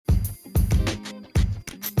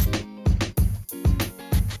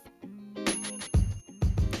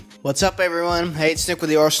What's up, everyone? Hey, it's Nick with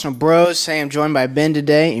the Arsenal Bros. Hey, I'm joined by Ben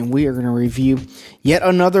today, and we are going to review yet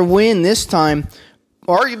another win. This time,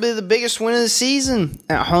 arguably the biggest win of the season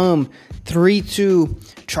at home. 3-2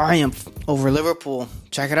 triumph over Liverpool.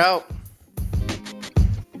 Check it out.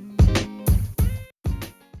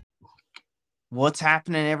 What's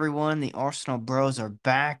happening, everyone? The Arsenal Bros are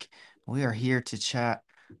back. We are here to chat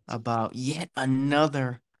about yet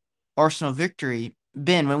another Arsenal victory.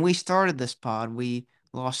 Ben, when we started this pod, we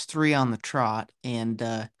lost 3 on the trot, and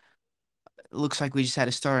it looks like we just had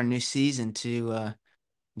to start a new season to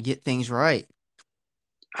get things right.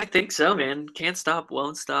 I think so, man. Can't stop,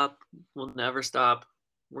 won't stop, will never stop.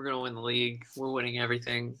 We're going to win the league. We're winning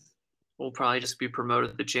everything. We'll probably just be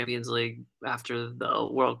promoted to the Champions League after the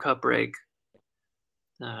World Cup break.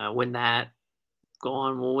 Win that. Go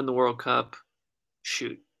on. We'll win the World Cup.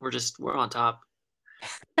 Shoot. We're on top.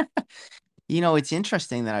 It's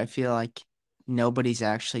interesting that I feel like nobody's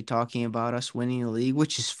actually talking about us winning the league,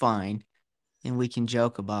 which is fine, and we can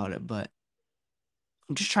joke about it. But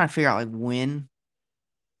I'm just trying to figure out like when.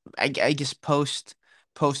 I guess post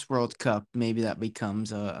World Cup, maybe that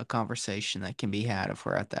becomes a conversation that can be had if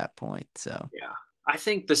we're at that point. So Yeah. I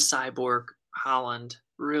think the cyborg Holland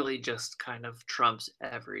really just kind of trumps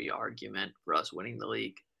every argument for us winning the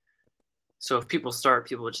league. So if people are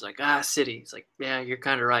just like, City. It's like, yeah, you're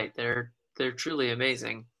kind of right. They're truly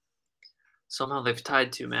amazing. Somehow they've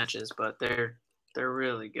tied 2 matches, but they're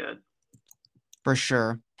really good. for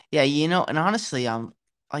sure, yeah, and honestly, I'm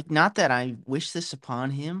like not that I wish this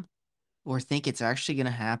upon him or think it's actually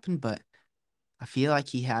gonna happen, but I feel like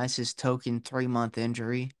he has his token 3-month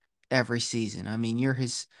injury every season. I mean, you're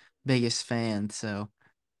his biggest fan, so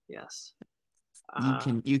Yes. you Uh,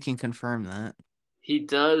 can you can confirm that. he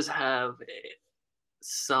does have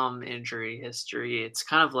some injury history. It's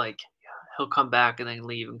kind of like he'll come back and then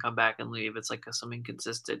leave and come back and leave. It's like some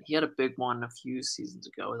inconsistent. He had a big one a few seasons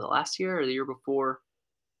ago. Was it last year or the year before?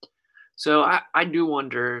 So I do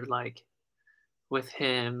wonder, like, with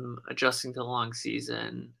him adjusting to the long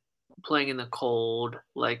season, playing in the cold,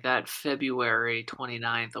 like that February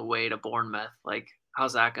 29th away to Bournemouth, like,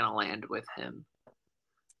 how's that going to land with him?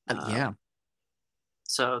 Uh, Yeah,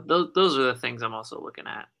 so those are the things I'm also looking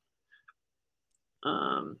at.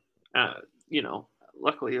 Um, uh, you know,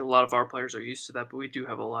 luckily a lot of our players are used to that, but we do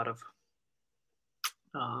have a lot of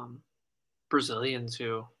um, Brazilians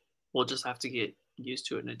who will just have to get used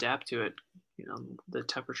to it and adapt to it. The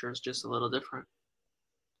temperature is just a little different.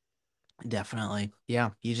 definitely.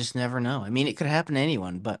 Yeah, you just never know. I mean, it could happen to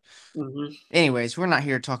anyone, but Mm-hmm. anyways, we're not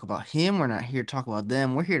here to talk about him. We're not here to talk about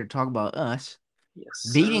them. We're here to talk about us Yes,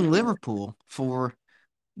 sir. beating Liverpool for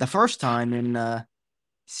the first time in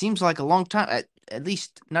seems like a long time. At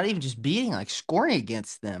least not even just beating, like scoring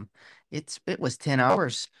against them. It was 10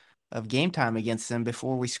 hours of game time against them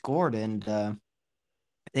before we scored, and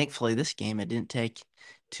thankfully this game it didn't take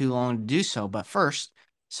too long to do so. But first,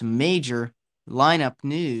 some major lineup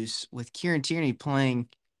news with Kieran Tierney playing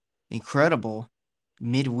incredible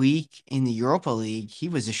midweek in the Europa League. He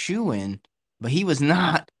was a shoe-in, but he was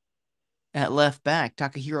not at left back.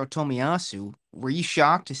 Takehiro Tomiyasu. Were you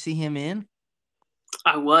shocked to see him in?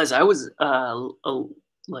 I was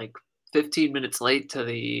like 15 minutes late to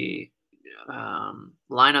the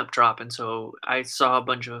lineup drop, and so I saw a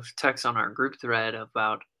bunch of texts on our group thread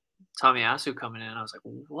about Tomiyasu coming in. I was like,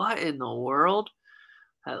 "What in the world?"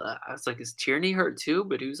 I was like, "Is Tierney hurt too?"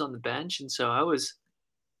 But he was on the bench, and so I was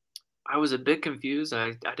a bit confused.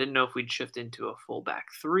 I didn't know if we'd shift into a full back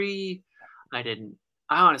three. I didn't.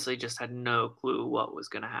 I honestly just had no clue what was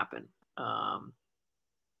going to happen.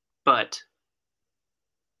 But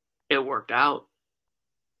it worked out.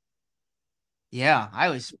 Yeah, I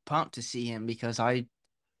was pumped to see him because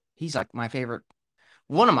he's like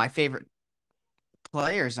one of my favorite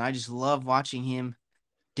players, and I just love watching him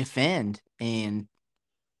defend. And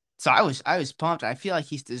so I was pumped. I feel like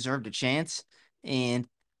he's deserved a chance, and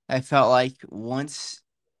I felt like once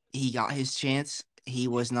he got his chance, he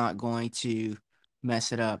was not going to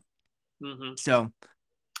mess it up. Hmm. So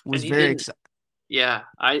And was he very didn't. excited. Yeah,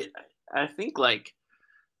 I think like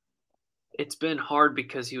it's been hard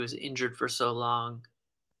because he was injured for so long,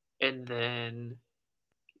 and then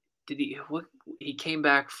did he what he came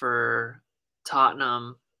back for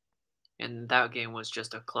Tottenham, and that game was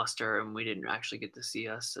just a cluster, and we didn't actually get to see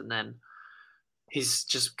us. And then he's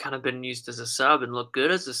just kind of been used as a sub and looked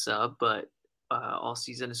good as a sub, but all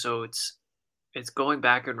season. So it's going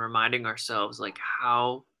back and reminding ourselves like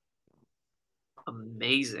how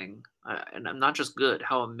amazing, and I'm not just good,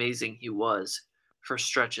 how amazing he was for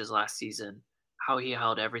stretches last season, how he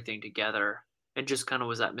held everything together and just kind of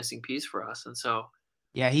was that missing piece for us. And so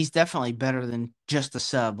Yeah, he's definitely better than just a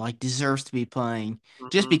sub. Like deserves to be playing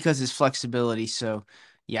just Hmm. because his flexibility. So,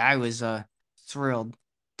 yeah, I was thrilled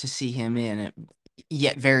to see him in it,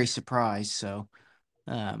 yet very surprised. So,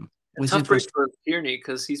 A was tough break interested. for Tierney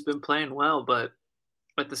because he's been playing well, but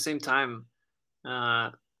at the same time,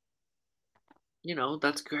 uh,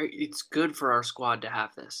 that's great. It's good for our squad to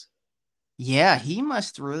have this. Yeah, he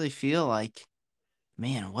must really feel like,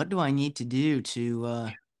 man, what do I need to do to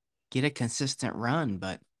get a consistent run?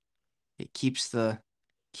 But it keeps the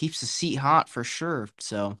seat hot for sure.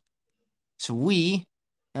 So we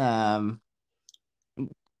um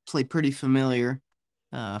play pretty familiar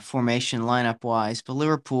formation lineup wise, but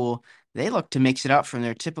Liverpool they look to mix it up from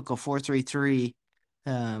their typical 4-3-3.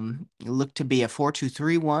 Look to be a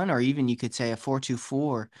 4-2-3-1, or even you could say a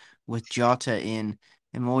 4-2-4 with Jota in.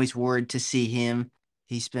 I'm always worried to see him.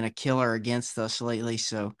 He's been a killer against us lately,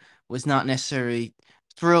 so was not necessarily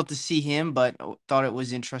thrilled to see him, but thought it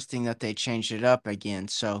was interesting that they changed it up again.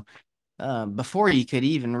 So before you could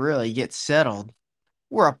even really get settled,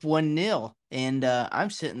 we're up 1-0, and I'm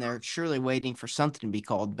sitting there surely waiting for something to be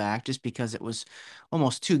called back just because it was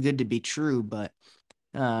almost too good to be true. But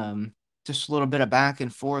um, just a little bit of back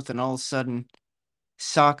and forth, and all of a sudden,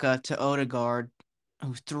 Saka to Odegaard,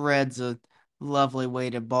 who threads a lovely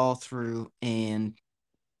weighted ball through, and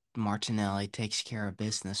Martinelli takes care of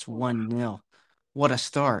business. 1-0. What a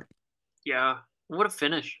start. Yeah, what a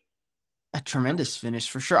finish. A tremendous finish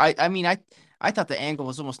for sure. I mean, I thought the angle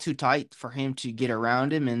was almost too tight for him to get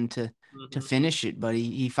around him and to Hmm. finish it, but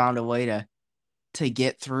he found a way to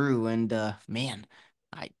get through. And man,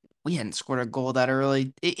 I we hadn't scored a goal that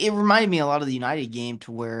early. It reminded me a lot of the United game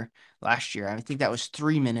to where last year. I think that was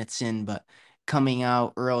 3 minutes in, but coming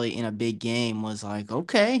out early in a big game was like,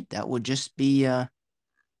 okay, that would just be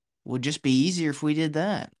easier if we did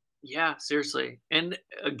that. Yeah, seriously. And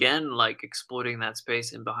again, like exploiting that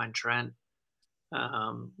space in behind Trent.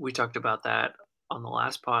 We talked about that on the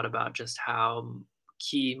last pod about just how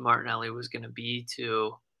key Martinelli was going to be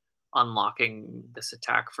to unlocking this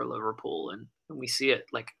attack for Liverpool, and we see it.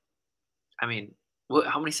 Like, I mean,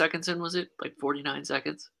 how many seconds in was it? Like 49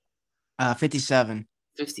 seconds, 57,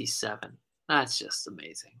 57. That's just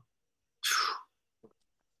amazing.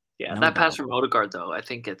 Yeah, no that pass doubt. from Odegaard though, I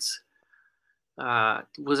think it's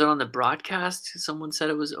was it on the broadcast? Someone said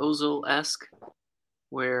it was Ozil esque,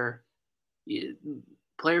 where y-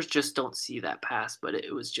 players just don't see that pass, but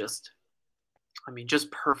it was just, I mean,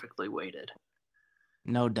 just perfectly weighted.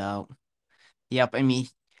 No doubt. Yep. I mean,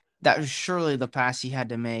 that was surely the pass he had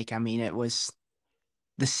to make. I mean, it was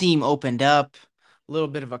the seam opened up, a little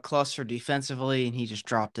bit of a cluster defensively, and he just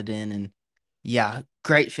dropped it in. And yeah,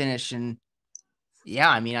 great finish. And yeah,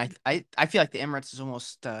 I mean, I feel like the Emirates is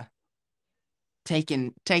almost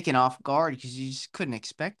taken off guard because you just couldn't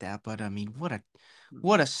expect that. But I mean, what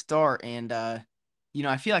Mhm. a start. And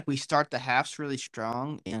I feel like we start the halves really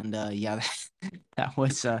strong. And yeah, that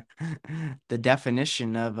was the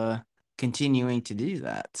definition of continuing to do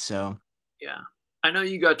that. So. Yeah. I know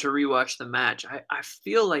you got to rewatch the match. I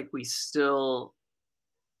feel like we still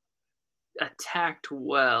attacked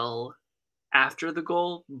well after the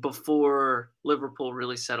goal before Liverpool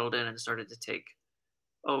really settled in and started to take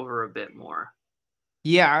over a bit more.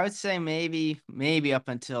 Yeah, I would say maybe up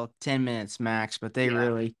until 10 minutes max, but they Yeah.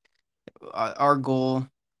 really our goal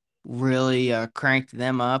really cranked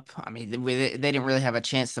them up. I mean, they didn't really have a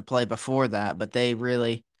chance to play before that, but they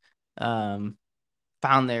really um,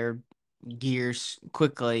 found their gears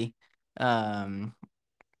quickly. Um,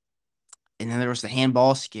 and then there was the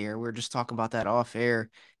handball scare. We were just talking about that off air,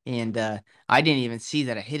 and I didn't even see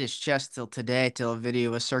that it hit his chest till today, till a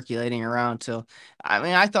video was circulating around. Till I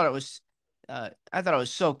mean, I thought it was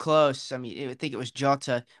so close. I mean, I think it was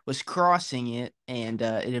Jota was crossing it, and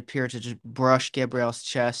it appeared to just brush Gabriel's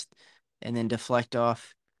chest and then deflect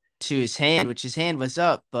off to his hand, which his hand was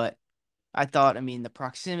up, but I thought, I mean, the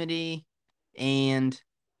proximity and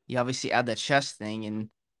you obviously add that chest thing, and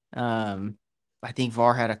um, I think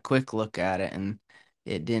VAR had a quick look at it, and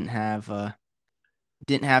it didn't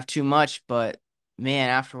have too much, but man,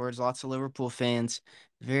 afterwards, lots of Liverpool fans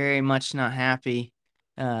very much not happy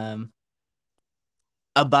um,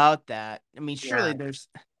 about that. I mean, Yeah. surely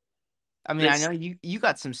I mean, I This know you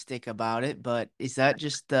got some stick about it, but is that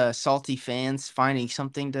just the salty fans finding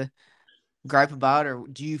something to gripe about, or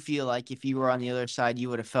do you feel like if you were on the other side, you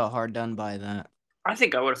would have felt hard done by that? I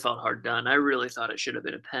think I would have felt hard done. I really thought it should have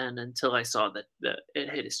been a pen until I saw that it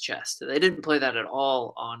hit his chest. They didn't play that at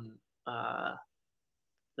all on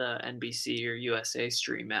the NBC or USA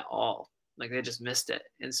stream at all. Like they just missed it.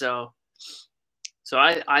 And so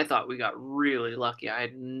I thought we got really lucky. I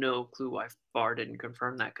had no clue why VAR didn't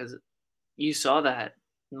confirm that because you saw that.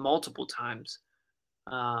 multiple times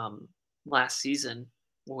last season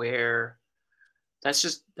where that's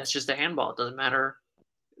just a handball. It doesn't matter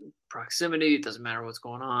proximity. It doesn't matter what's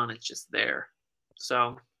going on. It's just there.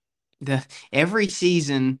 So The every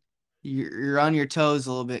season you're on your toes a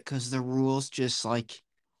little bit because the rules just like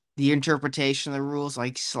the interpretation of the rules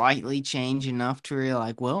like slightly change enough to where you're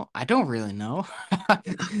like, well, I don't really know.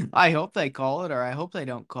 I hope they call it or I hope they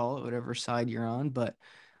don't call it, whatever side you're on. But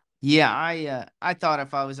yeah, I thought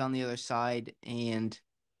if I was on the other side and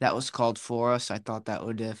that was called for us, I thought that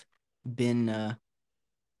would have been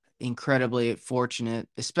incredibly fortunate,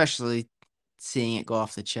 especially seeing it go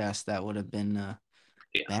off the chest. That would have been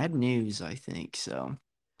yeah, bad news, I think. So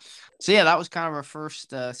yeah, that was kind of our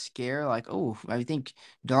first scare. Like, oh, I think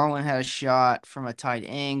Darwin had a shot from a tight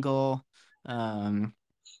angle, um,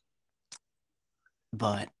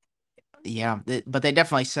 but yeah, but they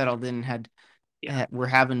definitely settled in. yeah. Were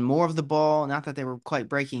having more of the ball. Not that they were quite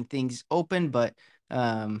breaking things open, but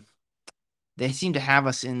um, they seemed to have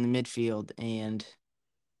us in the midfield, and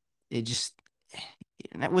it just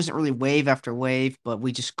and that wasn't really wave after wave, but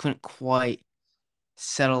we just couldn't quite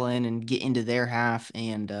settle in and get into their half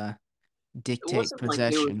and It dictate wasn't like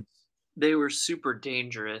they were possession. they were super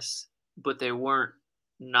dangerous, but they weren't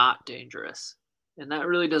not dangerous, and that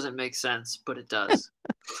really doesn't make sense, but it does.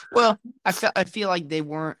 Well, I feel like they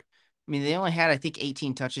weren't. I mean, they only had I think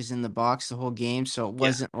 18 touches in the box the whole game, so it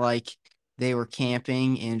Yeah. wasn't like they were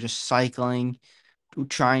camping and just cycling,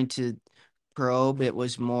 trying to probe. It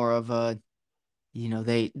was more of a,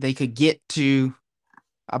 they could get to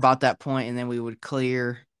about that point, and then we would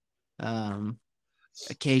clear, um,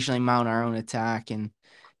 occasionally mount our own attack, and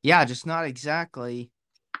yeah, just not exactly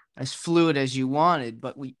as fluid as you wanted.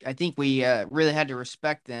 But I think we really had to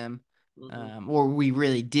respect them, Mhm. or we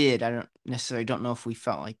really did. I don't know if we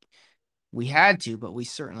felt like we had to, but we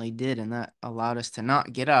certainly did, and that allowed us to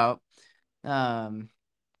not get out. Um,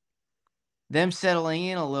 them settling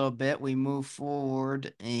in a little bit, we move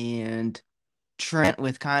forward, and Trent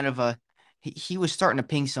with kind of he was starting to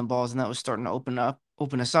ping some balls, and that was starting to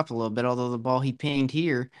open us up a little bit. Although the ball he pinged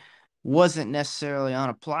here wasn't necessarily on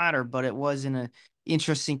a platter, but it was in a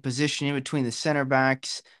interesting position in between the center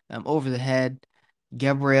backs, over the head.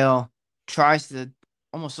 Gabriel tries to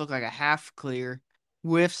almost look like a half clear,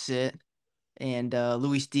 whiffs it, and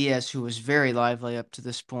Luis Diaz, who was very lively up to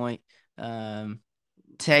this point, um,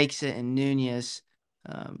 takes it, and Nunez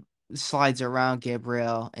um, slides around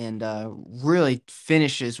Gabriel and really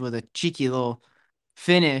finishes with a cheeky little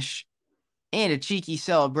finish and a cheeky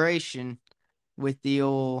celebration with the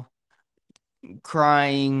old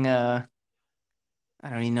crying. I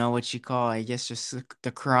don't even know what you call it. I guess just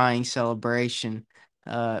the crying celebration.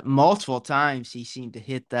 Multiple times he seemed to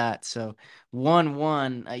hit that. So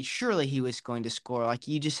 1-1. Surely he was going to score. Like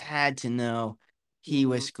you just had to know he Mhm.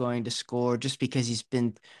 was going to score just because he's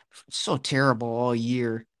been so terrible all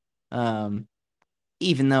year. Um,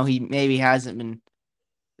 Even though he maybe hasn't been.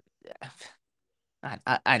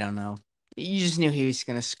 I don't know. You just knew he was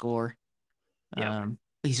going to score. Yeah.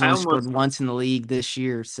 He's I only scored almost once in the league this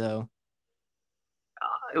year, so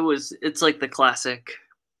it's like the classic,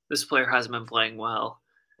 "This player hasn't been playing well.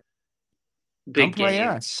 come Big play game.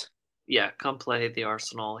 us. Yeah, come play the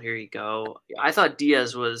Arsenal, here you go." I thought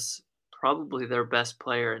Diaz was probably their best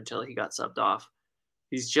player until he got subbed off.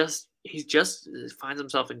 He just finds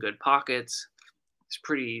himself in good pockets. He's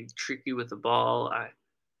pretty tricky with the ball.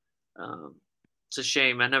 Um, it's a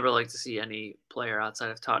shame. I never like to see any player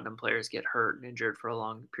outside of Tottenham players get hurt and injured for a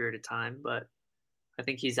long period of time, but I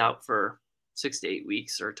think he's out for 6 to 8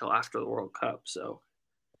 weeks or till after the World Cup. So,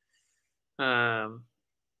 um,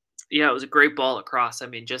 yeah, it was a great ball across. I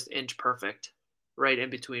mean, just inch perfect, right in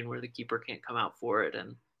between where the keeper can't come out for it,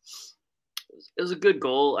 and it was a good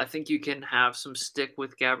goal. I think you can have some stick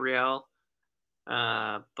with Gabrielle,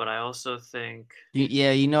 but I also think,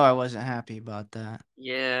 Yeah, I wasn't happy about that.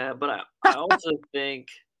 yeah, but I also think,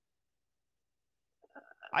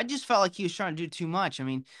 I just felt like he was trying to do too much. I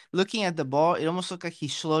mean, looking at the ball, it almost looked like he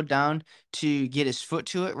slowed down to get his foot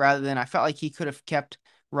to it rather than I felt like he could have kept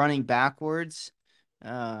running backwards,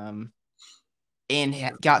 um, and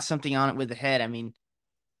got something on it with the head. I mean,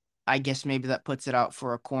 I guess maybe that puts it out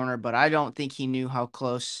for a corner, but I don't think he knew how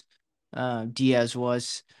close Diaz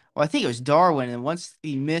was. Well, I think it was Darwin, and once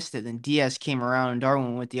he missed it, then Diaz came around and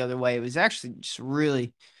Darwin went the other way. It was actually just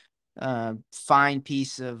really fine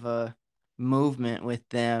piece of movement with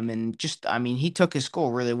them, and just I mean he took his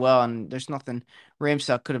goal really well, and there's nothing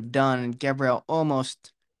Ramsdale could have done, and Gabriel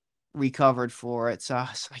almost recovered for it. So I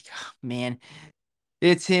was like, oh, man,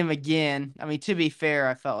 it's him again. I mean, to be fair,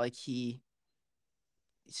 I felt like he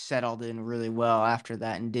settled in really well after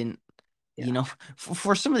that and didn't Yeah,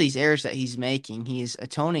 for some of these errors that he's making, he is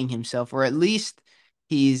atoning himself, or at least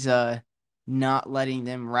he's not letting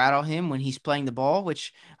them rattle him when he's playing the ball.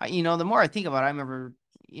 Which the more I think about it, I remember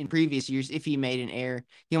in previous years, if he made an error,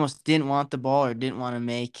 he almost didn't want the ball or didn't want to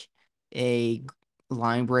make a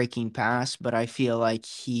line breaking pass. But I feel like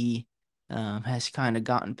he has kind of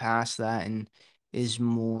gotten past that and is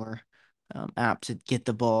more apt to get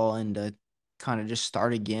the ball and to kind of just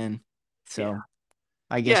start again. yeah, So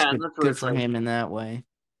I guess yeah, and good that's where good it's for like him in that way.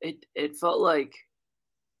 it felt like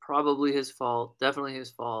probably his fault, definitely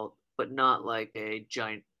his fault, but not like a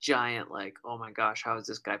giant like, "Oh my gosh, how is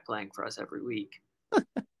this guy playing for us every week?"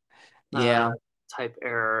 Uh, Yeah. type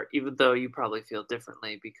error, even though you probably feel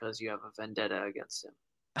differently because you have a vendetta against him.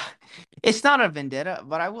 It's not a vendetta,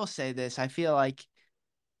 but I will say this. I feel like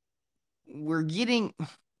we're getting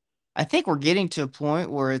I think we're getting to a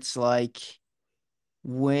point where it's like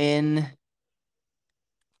when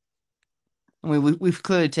we've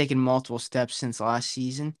clearly taken multiple steps since last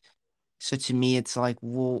season. So to me it's like,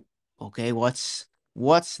 well, okay, what's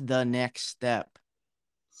the next step?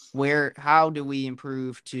 How do we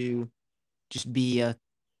improve to just be a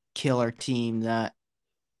killer team that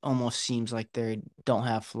almost seems like they don't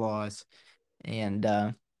have flaws? And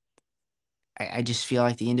I just feel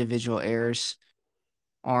like the individual errors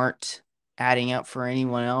aren't adding up for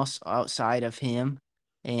anyone else outside of him.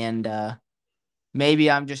 And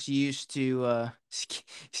maybe I'm just used to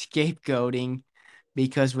scapegoating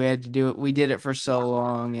because we had to do it. We did it for so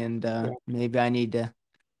long, and Yeah, maybe I need to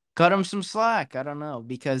cut him some slack. I don't know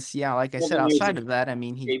because yeah, like I said, 7 years of outside of that, I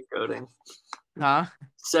mean, scapegoating. huh?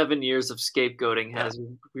 7 years of scapegoating has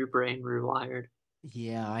your brain rewired.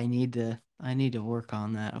 Yeah, I need to work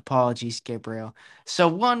on that. Apologies, Gabriel. So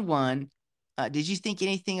 1-1. Did you think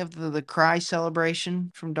anything of the cry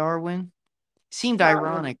celebration from Darwin? Seemed No.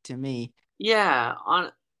 ironic to me. Yeah,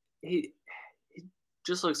 on he he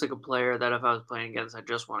just looks like a player that if I was playing against, I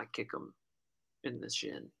just wanna kick him in the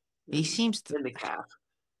shin, He and seems to, in the calf.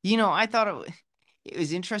 I thought it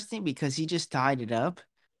was interesting because he just tied it up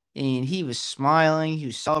and he was smiling, he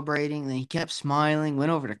was celebrating, then he kept smiling,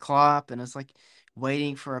 went over to Klopp and was like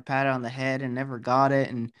waiting for a pat on the head and never got it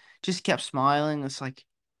and just kept smiling. It's like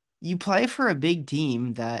you play for a big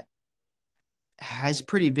team that has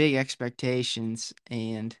pretty big expectations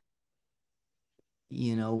and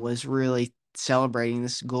was really celebrating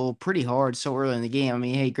this goal pretty hard so early in the game. I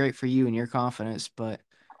mean, hey, great for you and your confidence, but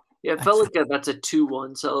Yeah, it I felt like that's a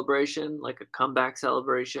 2-1 celebration, like a comeback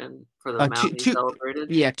celebration for the two amount he two celebrated.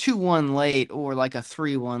 yeah, 2-1 late or like a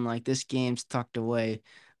 3-1 like this game's tucked away.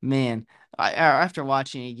 Man, after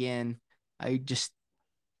watching it again, I just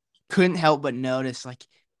couldn't help but notice like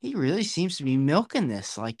he really seems to be milking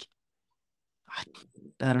this. Like I,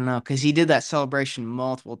 I don't know, because he did that celebration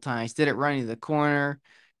multiple times. Did it running to the corner,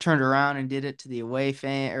 turned around and did it to the away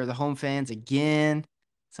fan or the home fans again.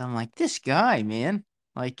 So I'm like, this guy, man.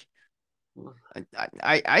 Like,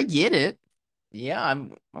 I get it. Yeah,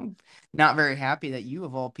 I'm not very happy that you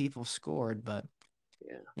of all people scored, but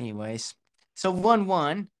Yeah. anyways. So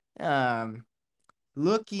 1-1. Um,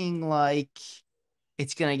 looking like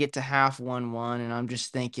it's gonna get to half 1-1, and I'm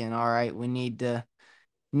just thinking, all right, we need to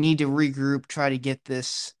regroup, try to get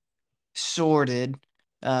this sorted.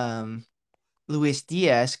 Um, Luis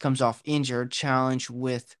Diaz comes off injured, challenged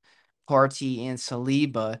with Partey and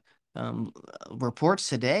Saliba. Um, Reports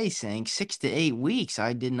today saying 6 to 8 weeks.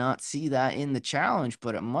 I did not see that in the challenge,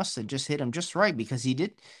 but it must have just hit him just right because he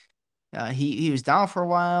did. He was down for a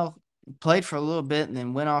while, played for a little bit, and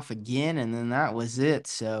then went off again, and then that was it.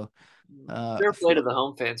 So, Fair f- play to the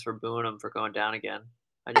home fans for booing him for going down again.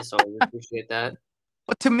 I just always appreciate that.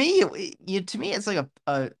 but to me, to me, it's like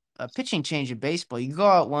a pitching change in baseball. You go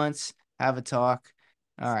out once, have a talk,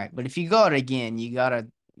 all right. But if you go out again, you gotta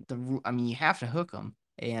I mean, you have to hook them,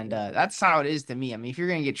 and that's how it is to me. I mean, if you're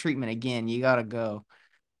gonna get treatment again, you gotta go,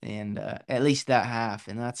 and at least that half,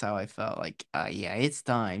 and that's how I felt. Like, yeah, it's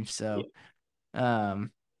time. So, Yeah,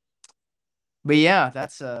 um, but yeah,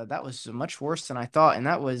 that was much worse than I thought, and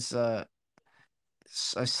that was a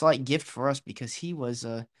slight gift for us because he was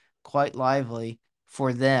quite lively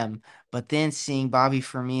for them. But then seeing Bobby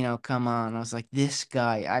Firmino come on, I was like, this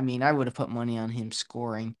guy. I mean, I would have put money on him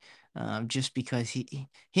scoring, just because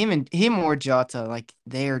him or Jota, like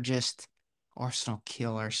they are just Arsenal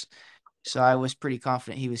killers. So I was pretty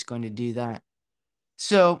confident he was going to do that.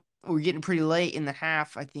 So we're getting pretty late in the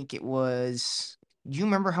half. I think it was. Do you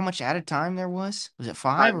remember how much added time there was? Was it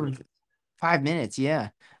 5 five or minutes. 5 minutes? Yeah,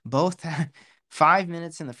 both 5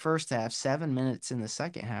 minutes in the first half, 7 minutes in the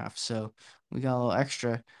second half. So we got a little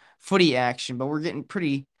extra footy action, but we're getting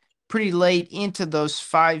pretty late into those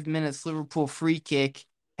 5 minutes. Liverpool free kick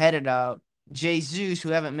headed out. Jesus, who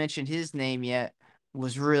haven't mentioned his name yet,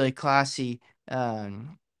 was really classy.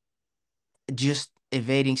 Um, just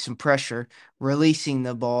evading some pressure, releasing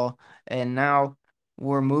the ball, and now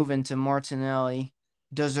we're moving to Martinelli.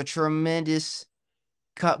 Does a tremendous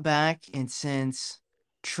cutback and sends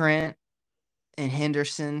Trent and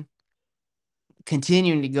Henderson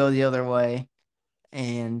continuing to go the other way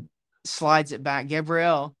and slides it back.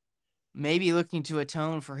 Gabriel maybe looking to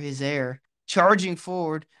atone for his error, charging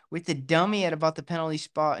forward with the dummy at about the penalty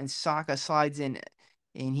spot, and Saka slides in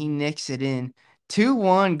and he nicks it in.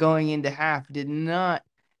 2-1 going into half. Did not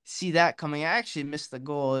see that coming. I actually missed the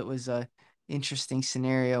goal. It was a interesting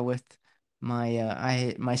scenario with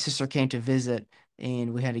my sister came to visit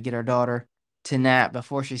and we had to get our daughter to nap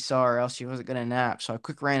before she saw her, else she wasn't gonna nap. So I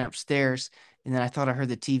quick ran upstairs and then I thought I heard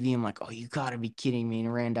the TV. I'm like, oh, you gotta be kidding me,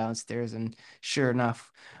 and ran downstairs and sure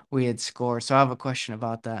enough, we had scored. So I have a question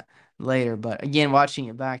about that later. But again, watching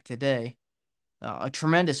it back today, a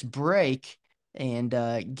tremendous break and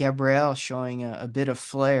Gabriel showing a bit of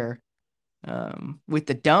flair with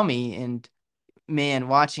the dummy. And man,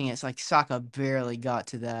 watching it, it's like Saka barely got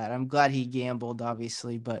to that. I'm glad he gambled,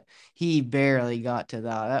 obviously, but he barely got to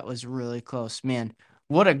that. That was really close. Man,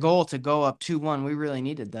 what a goal to go up 2-1. We really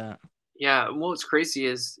needed that. Yeah, and what's crazy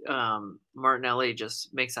is Martinelli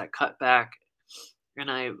just makes that cut back,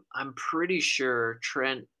 and I'm pretty sure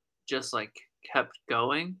Trent just like kept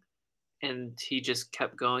going, and he just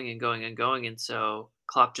kept going and going and going, and so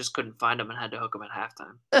Klopp just couldn't find him and had to hook him at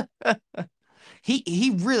halftime.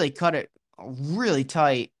 He really cut it really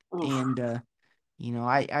tight. Oof. And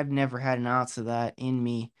I've never had an ounce of that in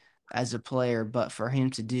me as a player, but for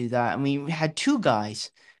him to do that, I mean, we had two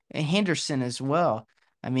guys and Henderson as well.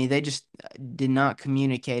 I mean, they just did not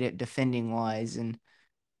communicate it defending wise. And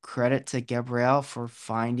credit to Gabriel for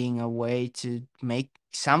finding a way to make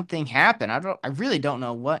something happen. I really don't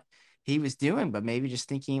know what he was doing, but maybe just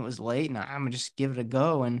thinking it was late and I'm gonna just give it a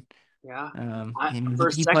go. And Yeah. and For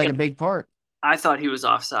a he played a second, big part. I thought he was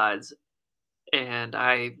offsides, and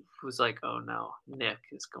I was like, "Oh no, Nick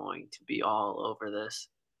is going to be all over this.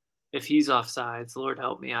 If he's offsides, Lord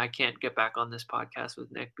help me, I can't get back on this podcast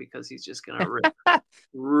with Nick because he's just gonna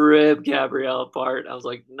rip Gabrielle apart." I was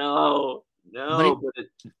like, "No, but no," it but it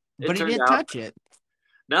but he turned didn't out touch it.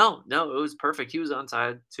 no, no, it was perfect. He was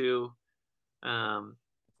onside too. Um,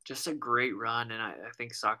 just a great run, and I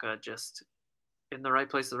think Saka just in the right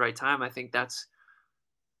place at the right time. I think that's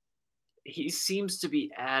he seems to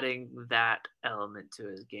be adding that element to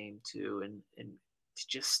his game too, and he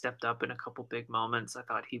just stepped up in a couple big moments. I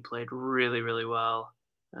thought he played really, really well.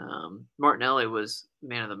 Martinelli was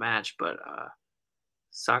man of the match, but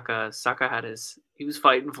Saka had his he was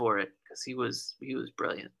fighting for it because he was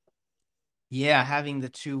brilliant. Yeah, having the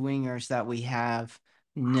two wingers that we have,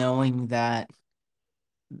 knowing that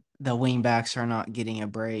the wing backs are not getting a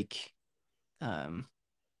break, um,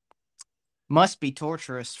 must be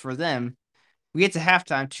torturous for them. We get to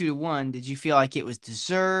halftime 2-1. Did you feel like it was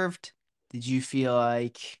deserved? Did you feel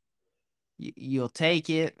like you'll take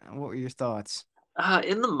it? What were your thoughts?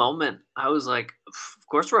 In the moment, I was like, of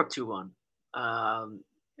course we're up 2-1. Um,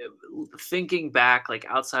 it- Thinking back, like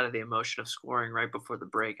outside of the emotion of scoring right before the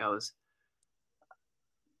break, I was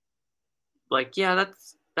like, yeah,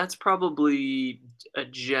 that's probably a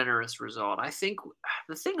generous result. I think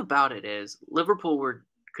the thing about it is Liverpool were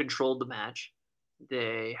controlled the match.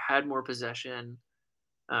 They had more possession,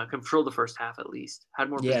 controlled the first half at least, had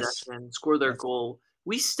more Yes. possession, scored their Yes. goal.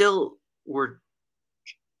 We still were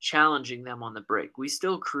challenging them on the break. We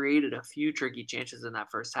still created a few tricky chances in that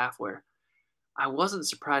first half where I wasn't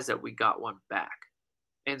surprised that we got one back.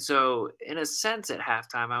 And so, in a sense, at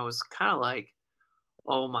halftime, I was kind of like,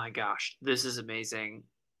 oh my gosh, this is amazing.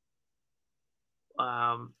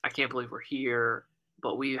 I can't believe we're here,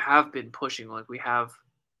 but we have been pushing, like we have,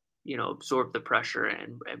 absorbed the pressure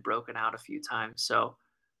and broken out a few times. So,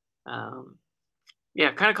 um,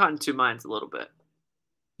 yeah, kind of caught in two minds a little bit.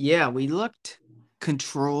 Yeah, we looked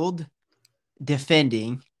controlled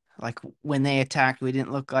defending. Like when they attacked, we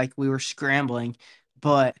didn't look like we were scrambling,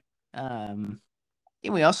 but um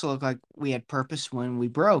yeah, we also looked like we had purpose when we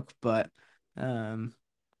broke. But um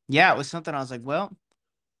yeah, it was something I was like, well,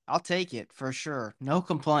 I'll take it for sure. No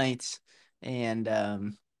complaints. And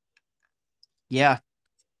yeah,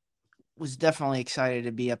 was definitely excited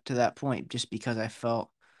to be up to that point just because I felt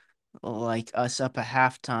like us up at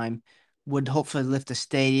halftime would hopefully lift the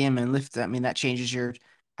stadium and lift. I mean, that changes your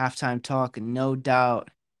halftime talk, no doubt.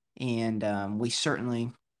 And we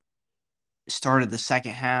certainly started the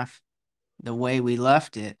second half the way we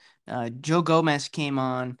left it. Joe Gomez came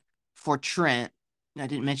on for Trent. I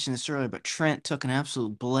didn't mention this earlier, but Trent took an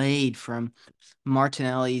absolute blade from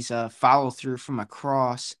Martinelli's follow through from a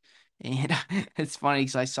cross. And it's funny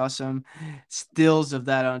because I saw some stills of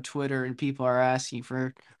that on Twitter, and people are asking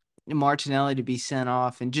for Martinelli to be sent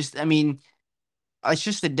off. And just, I mean, it's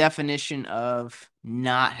just the definition of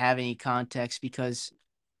not having any context because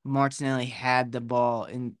Martinelli had the ball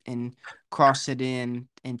and crossed it in,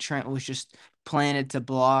 and Trent was just planted to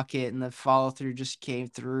block it, and the follow through just came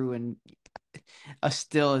through, and a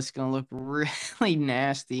still is going to look really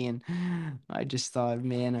nasty. And I just thought,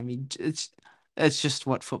 man, I mean, it's just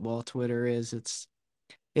what football Twitter is. It's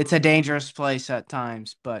a dangerous place at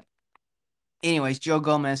times. But anyways, Joe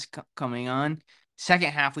Gomez coming on.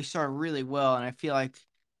 Second half, we started really well, and I feel like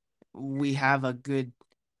we have a good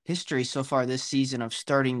history so far this season of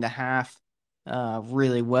starting the half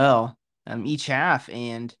really well, each half,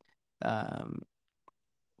 and um,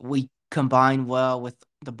 we combine well with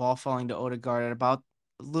the ball falling to Odegaard at about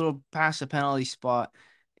a little past the penalty spot.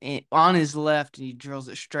 And on his left, and he drills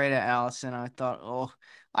it straight at Allison. I thought, oh,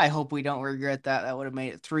 I hope we don't regret that. That would have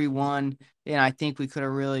made it 3-1. And I think we could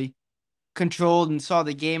have really controlled and saw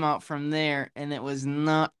the game out from there. And it was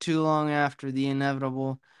not too long after the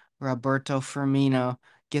inevitable Roberto Firmino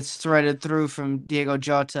gets threaded through from Diego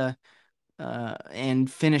Jota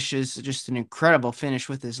and finishes just an incredible finish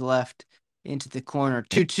with his left into the corner.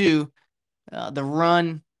 2-2. The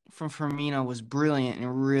run from Firmino was brilliant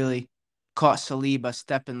and really caught Saliba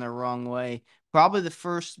stepping the wrong way. Probably the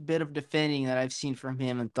first bit of defending that I've seen from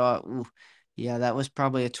him and thought, ooh, yeah, that was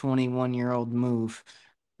probably a 21-year-old move.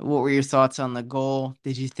 What were your thoughts on the goal?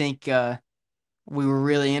 Did you think we were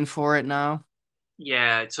really in for it now?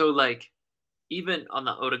 Yeah, so like even on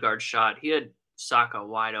the Odegaard shot, he had Saka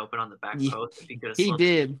wide open on the back Yeah, post if he could have he slipped.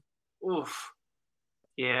 did. Oof.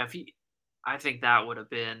 Yeah, if he I think that would have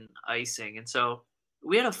been icing. And so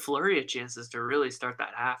we had a flurry of chances to really start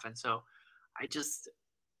that half. And so I just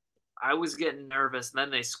I was getting nervous. And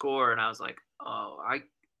then they score, and I was like, oh,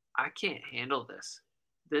 I can't handle this.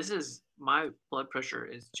 This is my blood pressure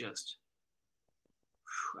is just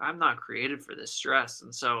I'm not created for this stress.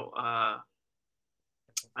 And so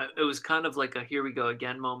it was kind of like a here we go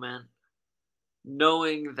again moment,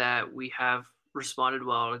 knowing that we have responded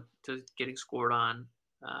well to getting scored on,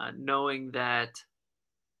 knowing that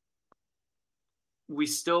we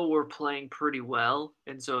still were playing pretty well.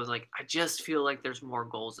 And so it was like, I just feel like there's more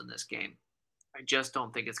goals in this game. I just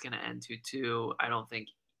don't think it's going to end 2-2. I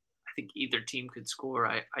think either team could score.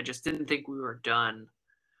 I just didn't think we were done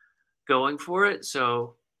going for it.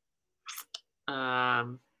 So,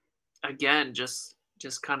 um, again, just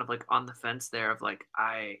kind of like on the fence there of like,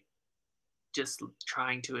 I just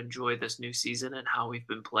trying to enjoy this new season and how we've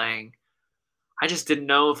been playing. I just didn't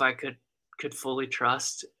know if I could fully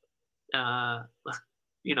trust uh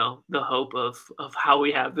the hope of how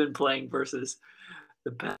we have been playing versus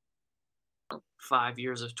the past 5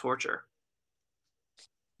 years of torture.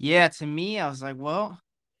 Yeah, to me, I was like, well,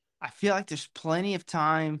 I feel like there's plenty of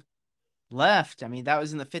time left. I mean, that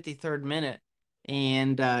was in the 53rd minute.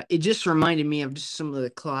 And it just reminded me of just some of the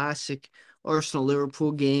classic Arsenal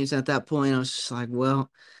Liverpool games. At that point, I was just like,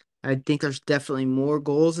 well, I think there's definitely more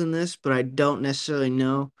goals in this, but I don't necessarily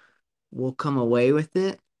know we'll come away with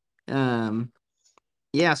it. Um,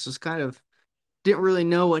 yeah, so it's kind of didn't really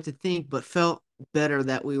know what to think, but felt better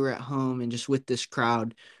that we were at home and just with this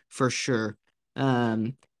crowd for sure.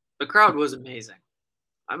 Um, The crowd was amazing.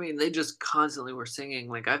 I mean, they just constantly were singing.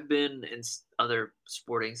 Like I've been in other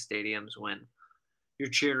sporting stadiums when you're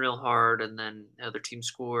cheering real hard and then the other team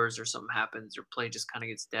scores or something happens or play just kind of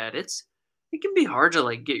gets dead. It can be hard to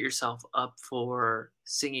like get yourself up for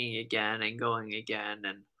singing again and going again.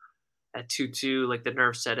 And at 2-2, like the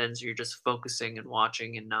nerve set in, so you're just focusing and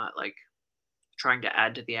watching and not like trying to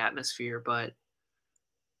add to the atmosphere. But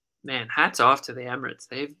man, hats off to the Emirates.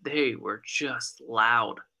 They were just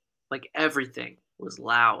loud. Like everything was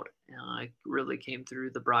loud. It really came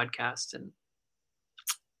through the broadcast, and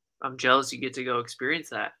I'm jealous you get to go experience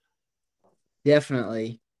that.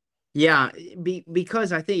 Definitely. Yeah,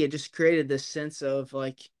 because I think it just created this sense of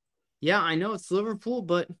like, yeah, I know it's Liverpool,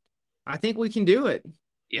 but I think we can do it.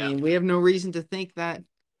 Yeah, And we have no reason to think that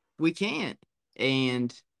we can't.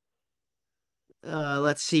 And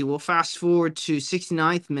let's see, we'll fast forward to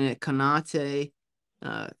 69th minute. Konate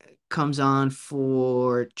uh, comes on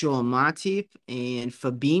for Joel Matip and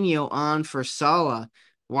Fabinho on for Salah.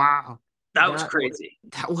 Wow, that was that was crazy.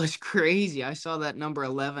 that was crazy. I saw that number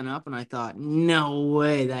 11 up and I thought, no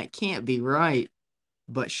way, that can't be right.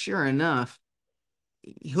 But sure enough,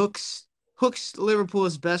 hooks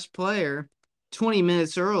Liverpool's best player 20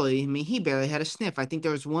 minutes early. I mean, he barely had a sniff. I think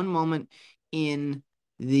there was one moment in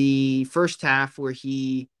the first half where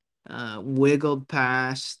he wiggled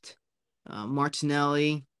past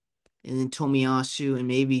Martinelli and then Tomiyasu and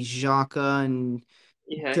maybe Xhaka and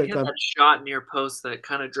Yeah, he took had a that shot near post that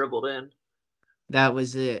kind of dribbled in. that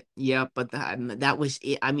was it. Yep, but that was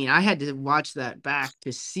it. I mean, I had to watch that back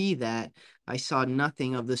to see that. I saw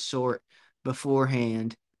nothing of the sort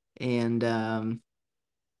beforehand. And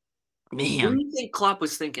What do man, you think Klopp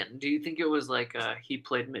was thinking? Do you think it was like he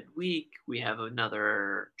played midweek? We have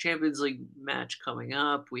another Champions League match coming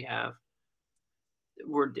up.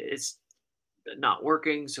 It's not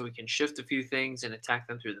working, so we can shift a few things and attack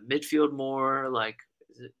them through the midfield more. Like,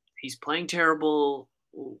 he's playing terrible?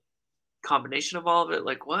 Combination of all of it.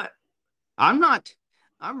 Like what? I'm not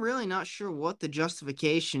I'm really not sure what the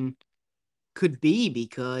justification could be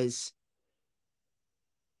because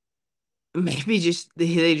maybe just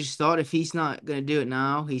they just thought if he's not gonna do it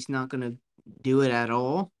now, he's not gonna do it at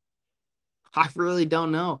all. I really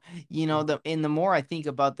don't know. The more I think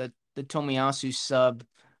about the Tomiyasu sub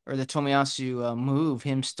or the Tomiyasu move,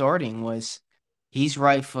 him starting was he's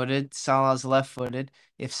right-footed, Salah's left-footed.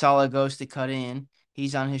 If Salah goes to cut in,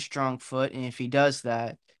 he's on his strong foot, and if he does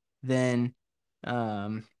that, then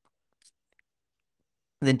um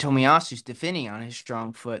then Tomiyasu's defending on his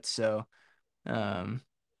strong foot. So um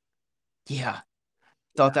yeah,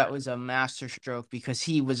 thought Yeah, that was a master stroke because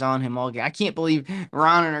he was on him all game. I can't believe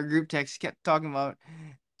Ron in our group text kept talking about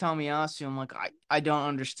Tomiyasu. I'm like, I don't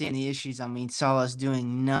understand the issues. I mean, Salah's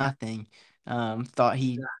doing nothing. Thought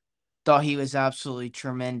he was absolutely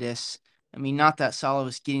tremendous. I mean, not that Salah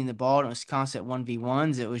was getting the ball and it was constant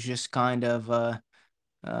 1v1s. It was just kind of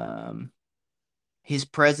um his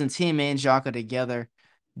presence, him and Xhaka together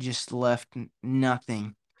just left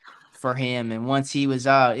nothing for him. And once he was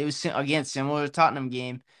out, it was again similar to Tottenham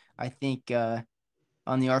game. I think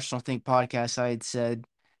on the Arsenal Think podcast, I had said,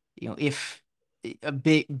 if a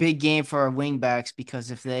big game for our wingbacks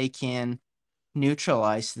because if they can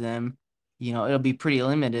neutralize them, it'll be pretty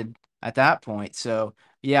limited at that point. So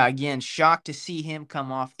yeah, again, shocked to see him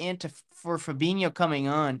come off and for Fabinho coming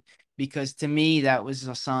on because to me that was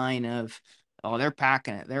a sign of they're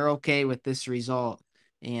packing it. They're okay with this result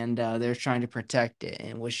and they're trying to protect it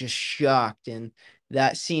and was just shocked and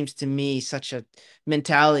that seems to me such a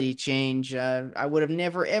mentality change. I would have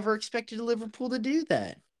never ever expected Liverpool to do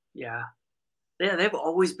that. yeah, yeah. They've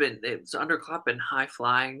always been. It's under Klopp been high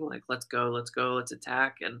flying. Like let's go, let's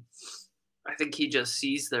attack. And I think he just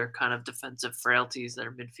sees their kind of defensive frailties,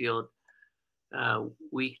 their midfield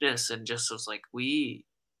weakness, and just was like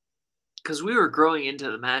because we were growing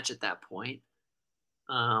into the match at that point.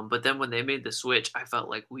 But then when they made the switch, I felt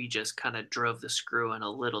like we just kind of drove the screw in a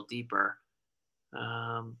little deeper.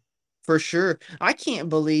 Um, For sure.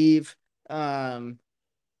 Um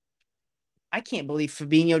I can't believe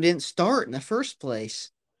Fabinho didn't start in the first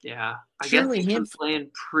place. yeah, I guess Surely he's him been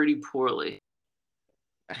playing pretty poorly.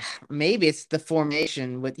 maybe it's the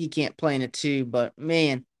formation, but he can't play in it too, but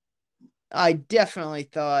man, I definitely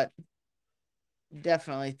thought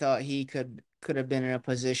he could have been in a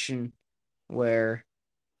position where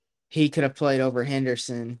he could have played over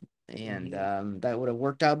Henderson and Mhm. that would have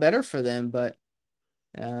worked out better for them, but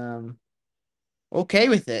um okay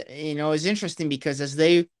with it. It's interesting because as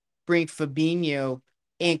they bring Fabinho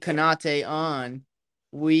and Kanate on,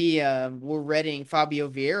 we're readying Fabio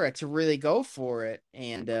Vieira to really go for it.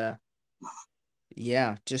 And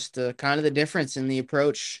yeah, just kind of the difference in the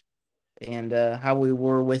approach and how we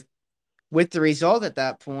were with the result at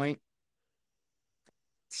that point.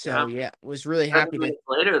 So Yeah, yeah, was really 7 happy to minutes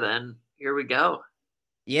later, then here we go.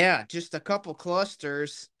 yeah, just a couple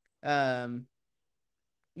clusters.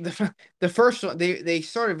 The first one they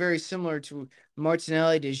started very similar to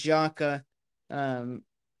Martinelli to Xhaka, um,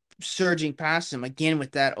 surging past him again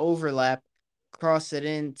with that overlap, cross it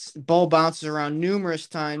in, ball bounces around numerous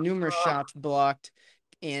times, numerous shots blocked,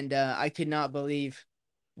 and I could not believe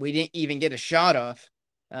we didn't even get a shot off.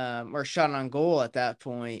 Or shot on goal at that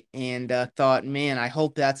point, and thought, man, I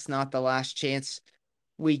hope that's not the last chance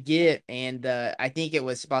we get. And I think it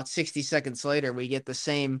was about 60 seconds later we get the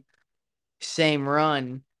same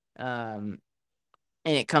run, um,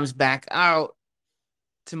 and it comes back out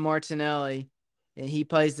to Martinelli, and he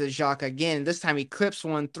plays the Jacques again. This time he clips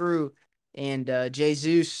one through, and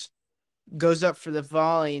Jesus goes up for the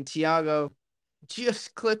volley, and Thiago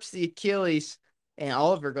just clips the Achilles, and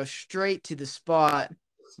Oliver goes straight to the spot.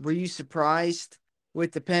 Were you surprised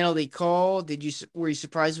with the penalty call? Were you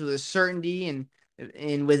surprised with the certainty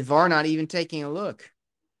and with VAR not even taking a look?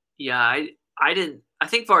 Yeah, I didn't. I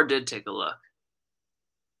think VAR did take a look.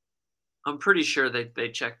 I'm pretty sure they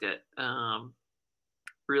checked it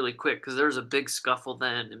really quick because there was a big scuffle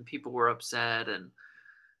then, and people were upset, and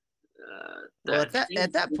Well, That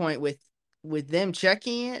at that point with them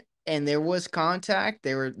checking it and there was contact,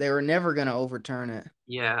 they were never gonna overturn it.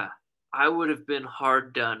 yeah, I would have been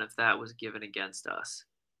hard done if that was given against us,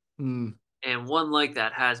 Mm. and one like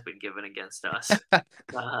that has been given against us.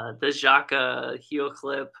 The Xhaka heel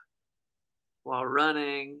clip while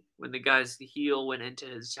running, when the guy's heel went into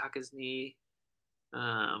his Xhaka's knee,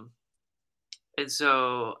 um, and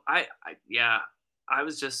so yeah, I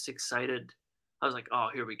was just excited. I was like, "Oh,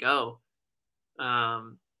 here we go."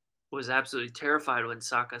 Um, was absolutely terrified when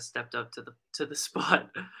Saka stepped up to the spot,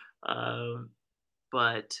 um,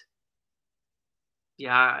 but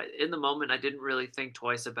yeah, in the moment, I didn't really think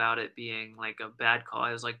twice about it being like a bad call.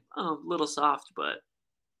 I was like, "Oh, a little soft," but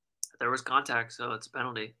there was contact, so it's a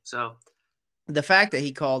penalty. So, The fact that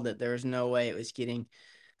he called it, there was no way it was getting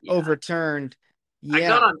yeah. overturned. I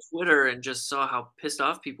got Yeah, on Twitter and just saw how pissed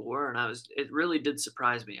off people were, and it really did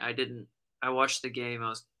surprise me. I watched the game.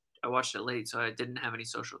 I watched it late, so I didn't have any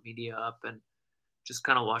social media up and just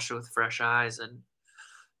kind of watched it with fresh eyes and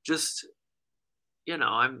just, you know,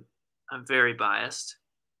 I'm very biased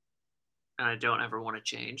and I don't ever want to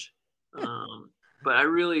change. But I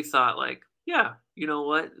really thought like, yeah, you know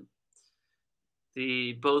what?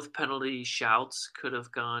 The both penalty shouts could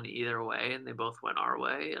have gone either way and they both went our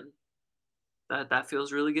way and that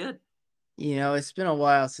feels really good. it's been a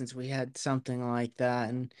while since we had something like that,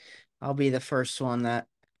 and I'll be the first one that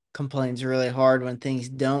complains really hard when things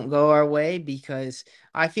don't go our way because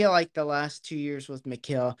I feel like the last 2 years with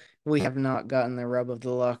McHale, we have not gotten the rub of the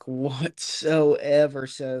luck whatsoever.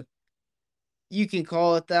 So you can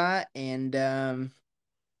call it that, and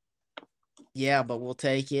yeah, but we'll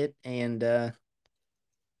take it. And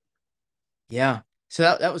yeah, so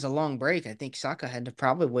that was a long break. I think Saka had to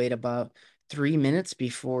probably wait about 3 minutes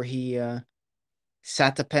before he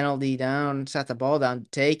sat the ball down to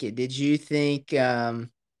take it. Did you think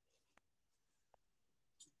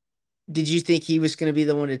he was going to be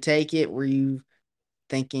the one to take it? Were you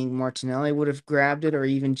thinking Martinelli would have grabbed it or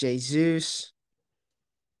even Jesus?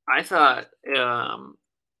 I thought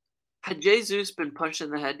had Jesus been punched in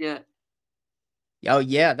the head yet? Oh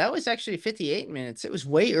yeah, that was actually 58 minutes. It was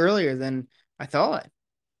way earlier than I thought.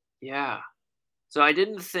 Yeah. So I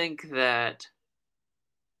didn't think that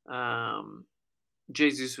um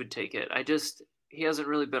Jesus would take it. He hasn't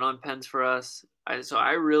really been on pens for us. So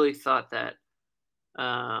I really thought that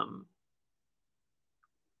um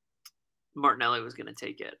Martinelli was going to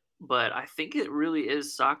take it. But I think it really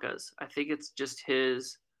is Saka's. I think it's just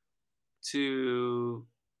his to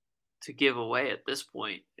give away at this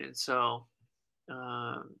point. And so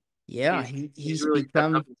um Yeah, he's he's really stepped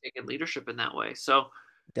up become and taken leadership in that way. So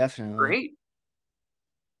definitely. great.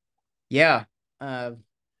 Yeah. Uh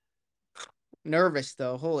Nervous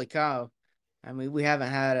though. Holy cow. I mean, we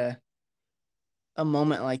haven't had a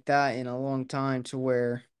moment like that in a long time to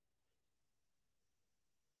where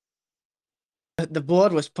the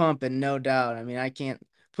blood was pumping, no doubt. I mean, I can't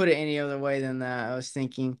put it any other way than that. I was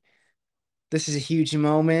thinking this is a huge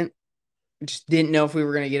moment. Just didn't know if we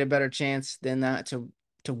were going to get a better chance than that to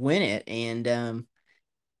win it. And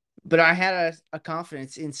but I had a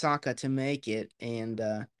confidence in Saka to make it, and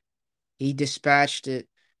he dispatched it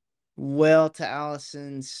well to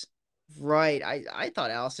Allison's right. I thought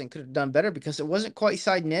Allison could have done better because it wasn't quite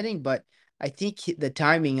side netting, but I think the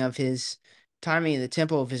timing of the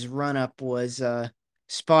tempo of his run up was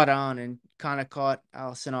spot on and kind of caught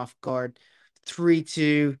Allison off guard.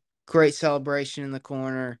 3-2, great celebration in the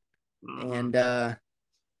corner, Mhm. and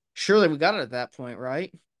surely we got it at that point,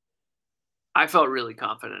 right? I felt really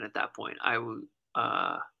confident at that point. I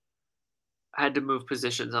had to move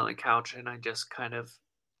positions on the couch, and I just kind of,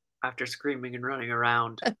 after screaming and running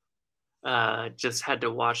around, just had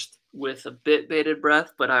to watch with a bit bated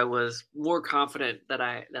breath. But I was more confident than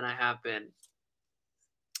I have been.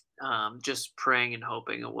 Just praying and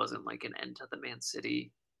hoping it wasn't like an end to the Man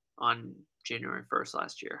City on January 1st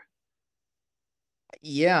last year.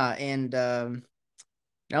 Yeah, and not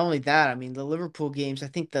only that, I mean the Liverpool games. I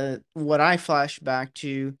think the what I flash back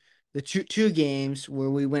to the two games where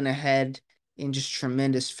we went ahead in just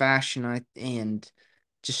tremendous fashion. I and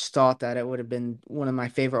just thought that it would have been one of my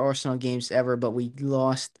favorite Arsenal games ever, but we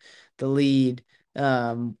lost the lead.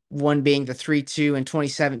 One being the 3-2 in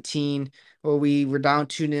 2017, where we were down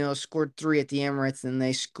 2-0, scored three at the Emirates, and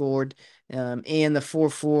they scored. And the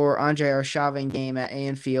 4-4 Andre Arshavin game at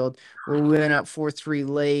Anfield, where we went up 4-3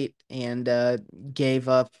 late and gave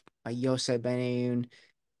up a Jose Benayoun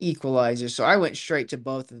equalizer. So I went straight to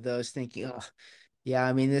both of those thinking, oh, yeah,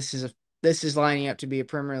 I mean this is lining up to be a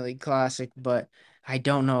Premier League classic, but I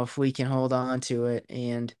don't know if we can hold on to it.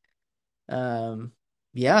 And um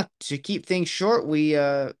yeah, to keep things short,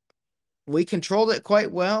 we controlled it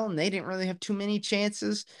quite well, and they didn't really have too many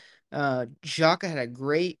chances. Xhaka had a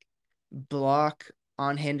great block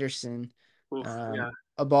on Henderson. Oof, Um, yeah.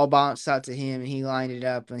 a ball bounced out to him, and he lined it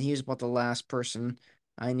up, and he was about the last person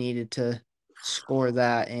I needed to score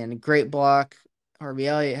that. And a great block. Harvey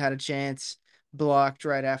Elliott had a chance, blocked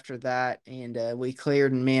right after that, and we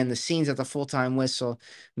cleared. And man, the scenes at the full time whistle,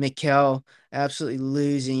 Mikel absolutely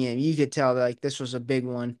losing it. You could tell that, like, this was a big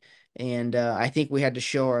one, and I think we had to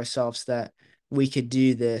show ourselves that we could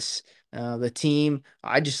do this. The team,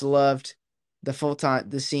 I just loved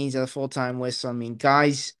the scenes of the full time whistle. I mean,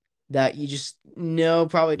 guys that you just know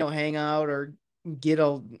probably don't hang out or get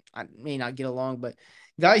a, I may not get along, but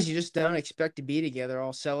guys you just don't expect to be together,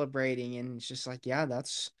 all celebrating, and it's just like, yeah,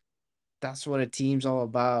 that's what a team's all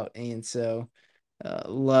about. And so,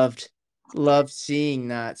 loved seeing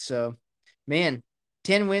that. So, man,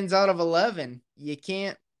 10 wins out of 11. You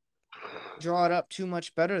can't draw it up too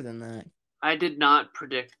much better than that. I did not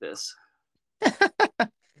predict this. I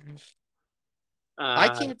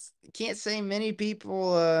Uh, can't say many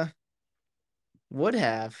people would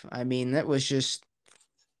have. I mean, that was just,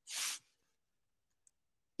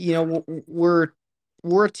 we're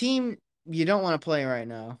a team you don't want to play right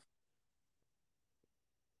now.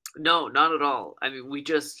 no, not at all. I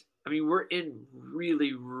mean, we're in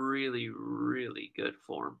really, really, really good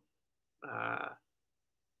form. Uh,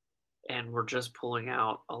 and we're just pulling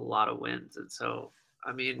out a lot of wins. And so,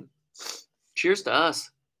 I mean, cheers to us.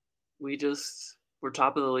 We're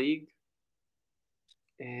top of the league,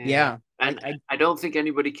 and Yeah, and I I don't think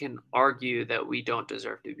anybody can argue that we don't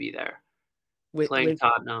deserve to be there. Playing with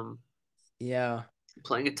Tottenham, yeah.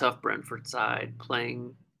 playing a tough Brentford side,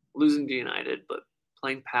 playing losing to United, but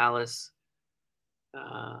playing Palace.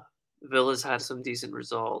 Uh, Villa's had some decent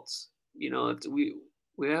results.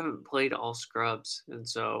 We haven't played all scrubs, and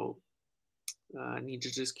so I need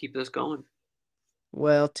to just keep this going.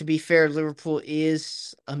 Well, to be fair, Liverpool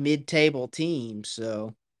is a mid-table team,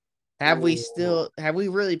 so Oh, have we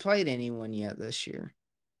really played anyone yet this year?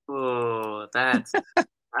 oh,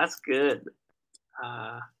 that's good.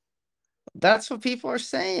 Uh, That's what people are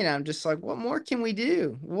saying. I'm just like, what more can we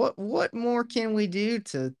do? What more can we do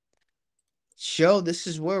to show this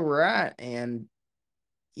is where we're at? And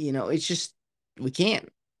it's just, we can't.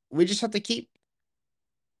 We just have to keep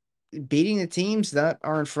beating the teams that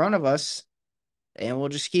are in front of us, and we'll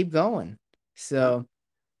just keep going. yeah, So,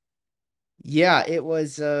 yeah, it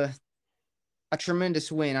was a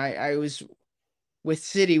tremendous win. I was with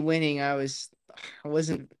City winning. I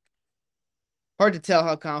wasn't hard to tell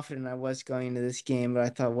how confident I was going into this game, but I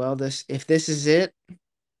thought, well, this if this is it,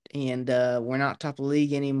 and we're not top of the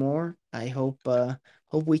league anymore, I hope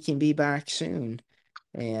we can be back soon.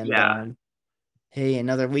 And yeah. hey,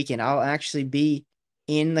 another weekend. I'll actually be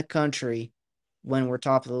in the country when we're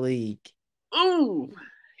top of the league. Ooh,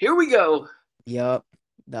 here we go. Yup,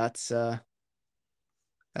 that's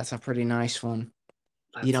that's a pretty nice one.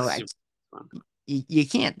 You That's a know, super fun. you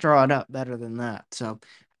can't draw it up better than that. So,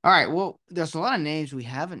 all right. Well, there's a lot of names we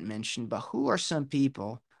haven't mentioned, but who are some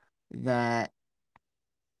people that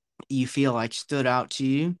you feel like stood out to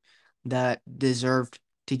you that deserved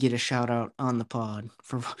to get a shout out on the pod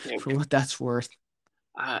for Yeah, for what that's worth?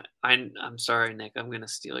 I'm sorry, Nick. I'm gonna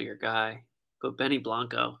steal your guy, but Benny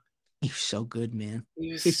Blanco. He was so good, man.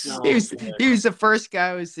 He was He was, he so was, good. he was the first guy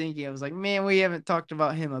I was thinking. I was like, man, we haven't talked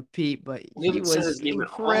about him a peep, but We he haven't said was his name at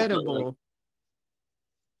all, but like, incredible.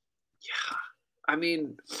 yeah. I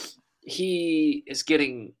mean, he is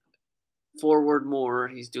getting forward more.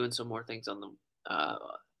 He's doing some more things on the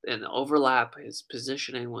in the overlap. His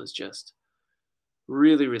positioning was just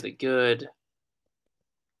really, really good.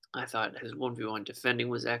 I thought his 1v1 defending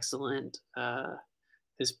was excellent.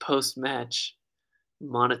 His post match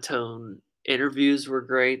monotone interviews were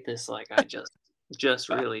great. This like I just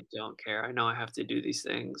really don't care. I know I have to do these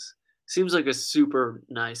things. Seems like a super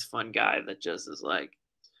nice, fun guy that just is like,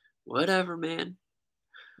 whatever, man.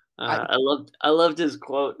 I I loved his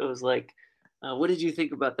quote. It was like, "What did you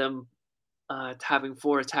think about them having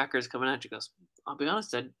four attackers coming at you?" He goes, "I'll be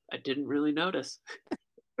honest, I didn't really notice."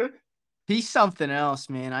 He's something else,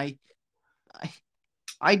 man. I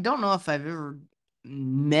I don't know if I've ever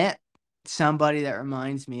met somebody that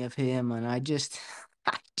reminds me of him, and I just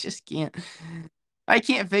I just can't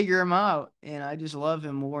figure him out, and I just love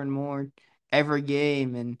him more and more every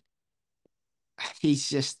game, and he's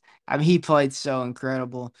just, I mean, he played so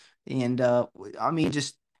incredible, and I mean,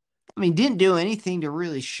 didn't do anything to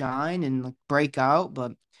really shine and like break out,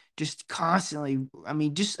 but just constantly, I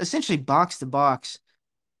mean, just essentially box to box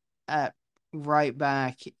at right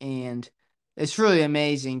back, and it's really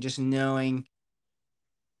amazing just knowing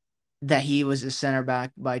that he was a center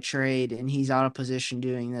back by trade and he's out of position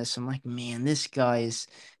doing this. I'm like, man, this guy is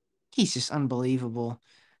he's just unbelievable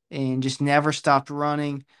and just never stopped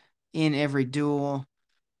running in every duel.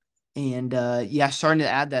 And yeah, starting to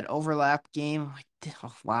add that overlap game. I'm like,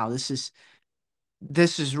 oh, wow, this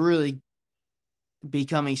is really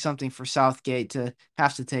becoming something for Southgate to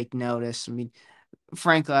have to take notice. I mean,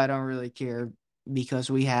 frankly, I don't really care because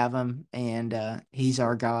we have him and he's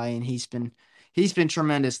our guy and he's been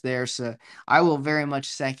tremendous there. So I will very much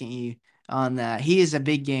second you on that. He is a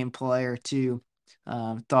big game player too.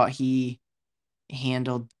 Thought he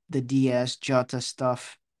handled the DS Jota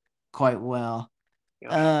stuff quite well. Yeah.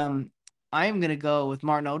 Um, I'm gonna go with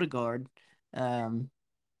Martin Odegaard. Um,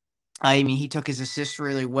 I mean, he took his assist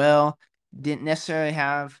really well. Didn't necessarily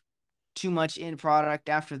have too much in product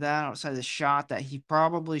after that outside the shot that he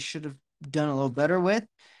probably should have done a little better with.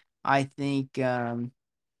 I think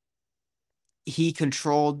he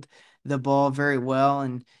controlled the ball very well.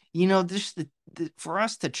 And, just for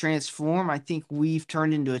us to transform, I think we've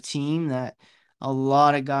turned into a team that a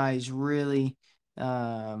lot of guys really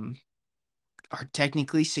um, are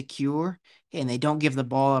technically secure and they don't give the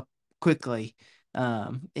ball up quickly.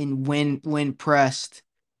 And when pressed,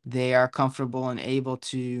 they are comfortable and able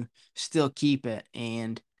to still keep it.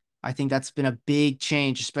 And I think that's been a big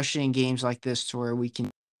change, especially in games like this, to where we can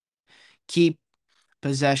keep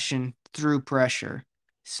possession through pressure.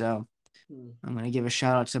 So Hmm. I'm going to give a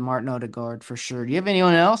shout out to Martin Odegaard for sure. Do you have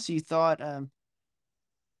anyone else you thought? I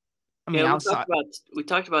mean, Yeah, outside. we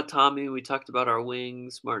talked about Tommy. We talked about our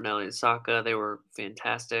wings, Martinelli and Saka. They were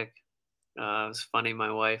fantastic. It was funny.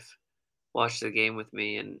 My wife watched the game with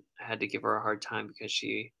me, and I had to give her a hard time because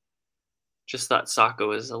she just thought Saka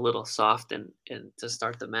was a little soft and to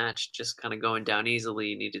start the match, just kind of going down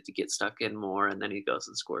easily. Needed to get stuck in more, and then he goes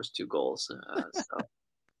and scores 2 goals.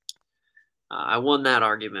 I won that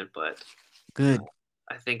argument, but Good.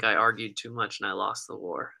 I think I argued too much and I lost the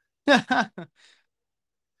war.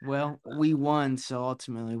 Well, we won, so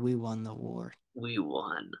ultimately we won the war. We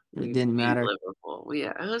won. It We didn't beat matter. Liverpool.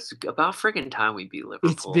 It was about friggin' time we beat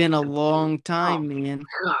It's Liverpool. been a And long oh time, man.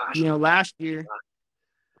 gosh, You know, last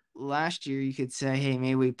year you could say, hey,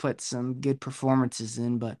 maybe we put some good performances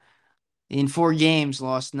in, but in 4 games,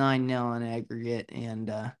 lost 9-0 in aggregate, and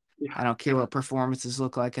yeah, I don't care what performances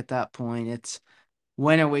look like at that point. It's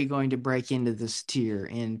when are we going to break into this tier?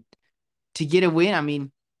 And to get a win, I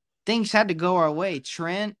mean, things had to go our way.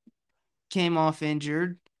 Trent came off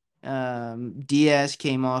injured. Diaz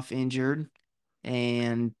came off injured,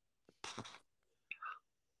 and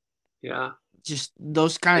yeah. just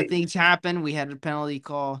those kind of They things happen. We had a penalty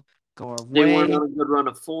call go our they weren't way. on a good run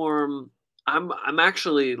of form. I'm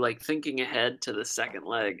actually like thinking ahead to the second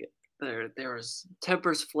leg. There was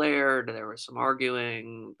tempers flared. There was some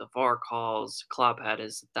arguing. The VAR calls. Klopp had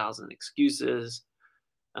his 1,000 excuses.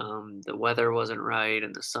 The weather wasn't right,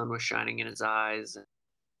 and the sun was shining in his eyes.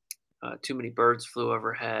 Too many birds flew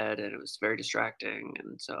overhead, and it was very distracting.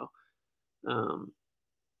 And so, um,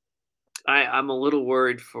 I'm a little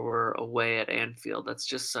worried for away at Anfield. That's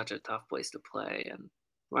just such a tough place to play, and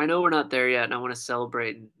I know we're not there yet, and I want to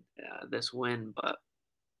celebrate this win, but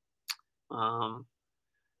um,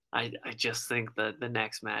 I just think that the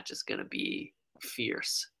next match is going to be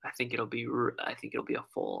fierce. I think it'll be a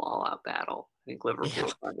full all out battle. I think Liverpool Yeah,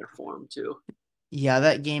 will find their form too. yeah,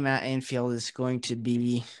 that game at Anfield is going to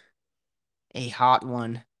be a hot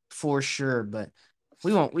one for sure. But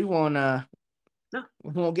No,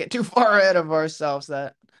 we won't get too far ahead of ourselves.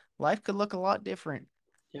 That life could look a lot different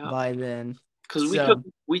yeah, by then. because So,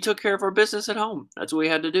 we took care of our business at home. That's what we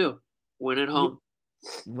had to do. Win at y- home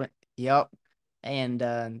yep,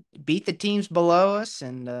 and beat the teams below us,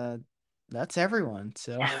 and that's everyone.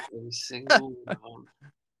 So, every single round.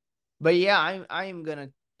 but yeah, I am gonna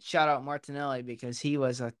shout out Martinelli because he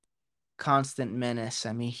was a constant menace.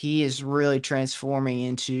 I mean, he is really transforming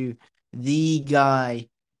into the guy,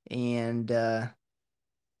 and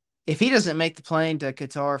if he doesn't make the plane to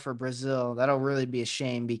Qatar for Brazil, that'll really be a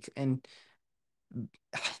shame. Because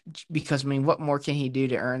I mean, what more can he do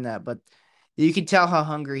to earn that? But you can tell how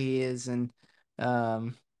hungry he is, and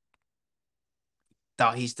um,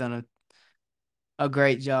 thought he's done a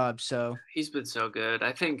great job. So He's been so good.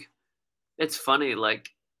 I think it's funny, like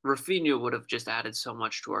Rafinha would have just added so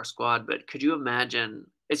much to our squad, but could you imagine?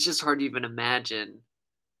 It's just hard to even imagine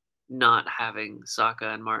not having Saka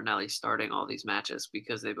and Martinelli starting all these matches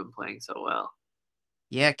because they've been playing so well.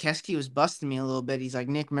 yeah, Keski was busting me a little bit. He's like,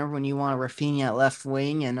 Nick, remember when you wanted Rafinha at left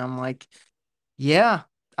wing? And I'm like, yeah,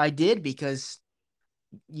 I did because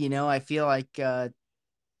I feel like I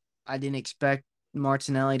didn't expect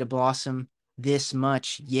Martinelli to blossom this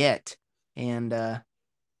much yet. And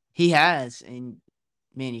He has, and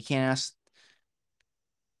man, you can't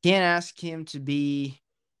ask him to be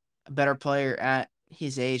a better player at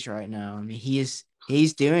his age right now. I mean, he's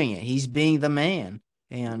doing it. He's being the man,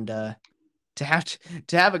 and to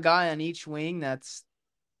have a guy on each wing that's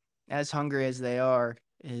as hungry as they are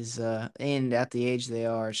is and at the age they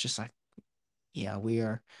are, it's just like, yeah, we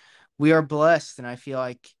are blessed, and I feel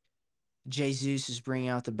like Jesus is bringing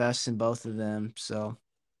out the best in both of them. So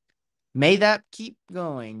may that keep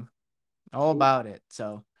going. All Oh, about it.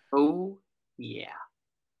 So oh yeah.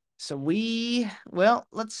 well,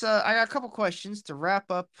 let's I got a couple questions to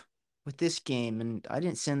wrap up with this game, and I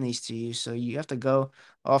didn't send these to you, so you have to go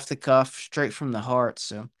off the cuff, straight from the heart.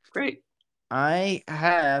 So Great. I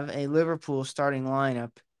have a Liverpool starting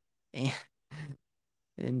lineup, and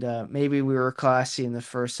maybe we were classy in the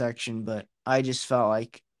first section, but I just felt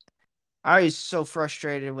like I was so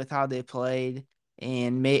frustrated with how they played,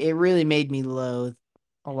 and it really made me loathe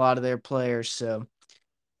a lot of their players. So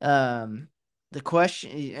Um, the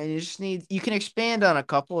question, and you can expand on a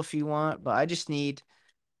couple if you want, but I just need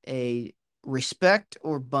a respect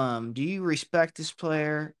or bum. Do you respect this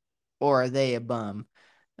player or are they a bum?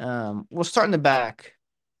 We'll start in the back.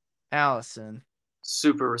 Allison,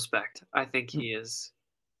 Super respect. I think N- he is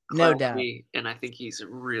no doubt. classy, and I think he's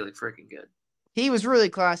really freaking good. He was really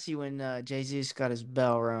classy when Jesus got his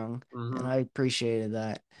bell rung, and Mhm. I appreciated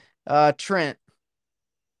that. Trent,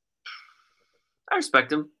 I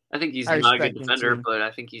respect him. I think he's I not a good respect him defender, too, but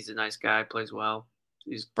I think he's a nice guy, plays well.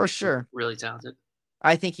 He's for sure. really talented.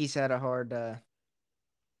 I think he's had a hard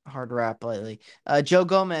rap lately. Joe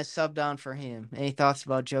Gomez subbed on for him. Any thoughts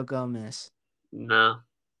about Joe Gomez? No.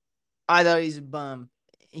 I thought he's a bum.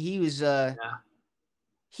 He was Yeah.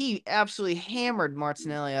 he absolutely hammered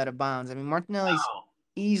Martinelli out of bounds. I mean, Martinelli's Oh.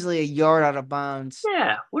 easily a yard out of bounds,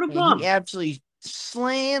 Yeah, what a and he bum. absolutely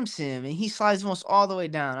slams him, and he slides almost all the way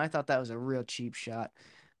down. I thought that was a real cheap shot.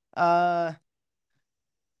 Uh,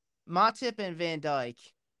 Matip and Van Dyke.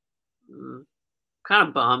 Mm,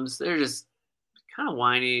 kinda bums. They're just kinda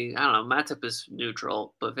whiny. I don't know, Matip is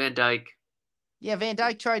neutral, but Van Dyke, Yeah, Van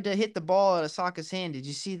Dyke tried to hit the ball out of Saka's hand. Did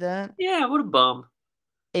you see that? yeah, what a bum.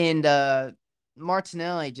 And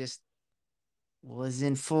Martinelli just was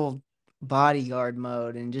in full bodyguard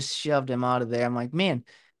mode and just shoved him out of there. I'm like, man,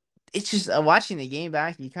 it's just watching the game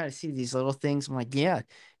back. You kind of see these little things. I'm like, yeah,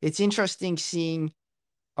 it's interesting seeing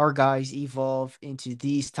our guys evolve into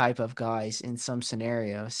these type of guys in some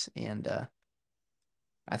scenarios, and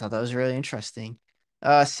I thought that was really interesting.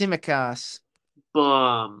 Simicast.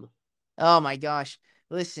 Bum. Oh my gosh,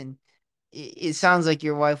 listen. It sounds like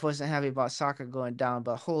your wife wasn't happy about soccer going down,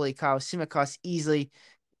 but holy cow, Simicast easily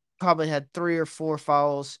probably had 3 or 4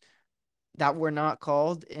 fouls that were not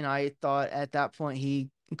called, and I thought at that point he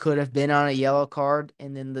could have been on a yellow card,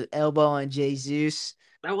 and then the elbow on Jesus.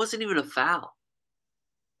 That wasn't even a foul.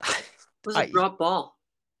 It was a I, drop ball.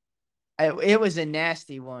 it was a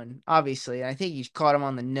nasty one, obviously. I think he caught him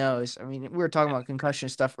on the nose. I mean, we were talking about concussion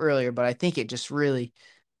stuff earlier, but I think it just really,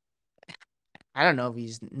 I don't know if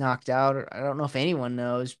he's knocked out, or I don't know if anyone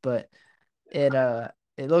knows, but it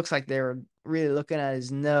it looks like they were really looking at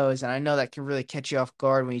his nose, and I know that can really catch you off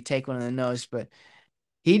guard when you take one in the nose, but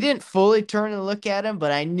he didn't fully turn and look at him,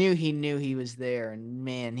 but I knew he was there, and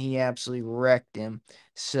man, he absolutely wrecked him.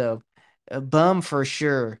 So, a bum for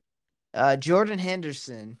sure. Jordan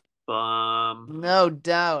Henderson, Bum. no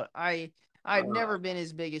doubt. I've never Ugh. been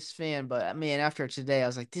his biggest fan, but man, after today, I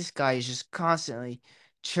was like, this guy is just constantly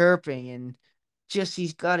chirping, and just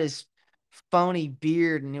he's got his phony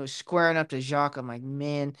beard, and he was squaring up to Jacques. I'm like,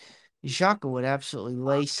 man, Jacques would absolutely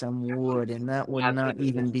lay some I would wood, and that would have not him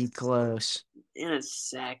in a even be close. in a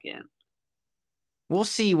second. We'll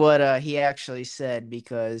see what he actually said,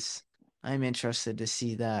 because I'm interested to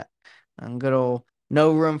see that. Good old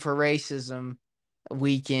no room for racism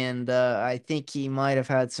weekend. I think he might have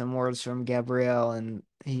had some words from Gabrielle, and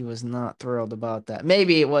he was not thrilled about that.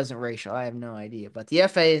 Maybe it wasn't racial. I have no idea, but the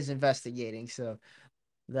FA is investigating, so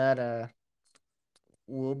that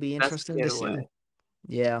will be Best interesting to getaway. see.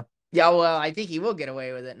 Yeah, yeah. Well, I think he will get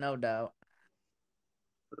away with it, no doubt.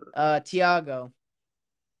 Tiago,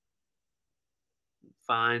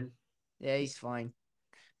 Fine. yeah, he's fine.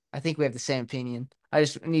 I think we have the same opinion. I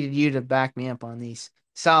just needed you to back me up on these.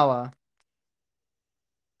 Salah,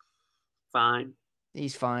 Fine.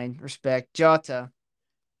 he's fine. Respect. Jota,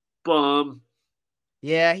 Bum.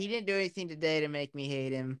 yeah, he didn't do anything today to make me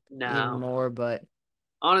hate him even No. more, but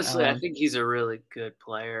Honestly, I um, think he's a really good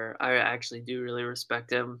player. I actually do really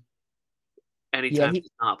respect him yeah, anytime he's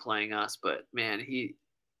not playing us, but man,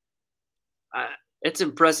 it's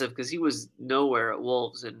impressive because he was nowhere at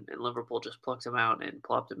Wolves, and Liverpool just plucked him out and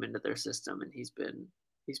plopped him into their system, and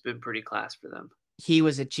He's been pretty class for them. He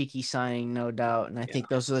was a cheeky signing, no doubt. And I Yeah. think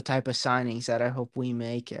those are the type of signings that I hope we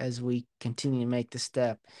make as we continue to make the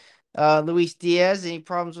step. Luis Diaz, any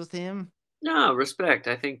problems with him? No, respect.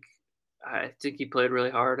 I think he played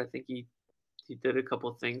really hard. I think he did a couple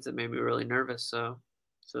of things that made me really nervous. So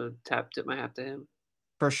tip my hat to him.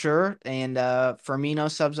 For sure. And Firmino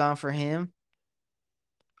subs on for him.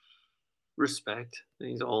 Respect.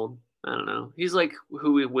 He's old. I don't know. He's like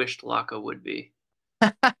who we wished Laka would be.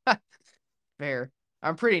 Fair.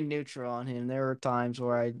 I'm pretty neutral on him. There were times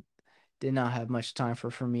where I did not have much time for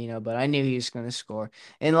Firmino, but I knew he was going to score.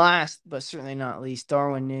 And last, but certainly not least,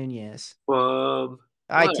 Darwin Nunez.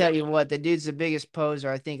 I What? tell you what, the dude's the biggest poser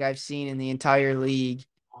I think I've seen in the entire league.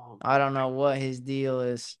 Oh I don't know what his deal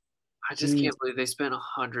is. I just He's can't believe they spent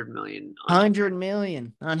 100 million on him. 100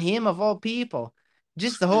 million on him of all people.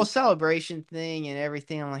 Just the whole celebration thing and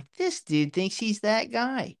everything. I'm like, this dude thinks he's that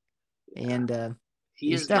guy. Yeah, And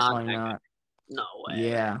he he's is not definitely that guy. not. No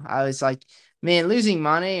way. Yeah. I was like, man, losing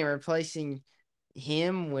Mane and replacing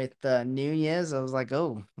him with Nunez, I was like,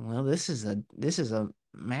 oh, well, this is a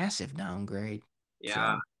massive downgrade.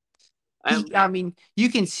 Yeah. So I'm I mean, you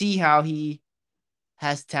can see how he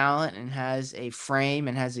has talent and has a frame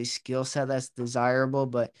and has a skill set that's desirable,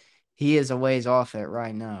 but he is a ways off it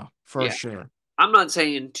right now, for yeah. sure. I'm not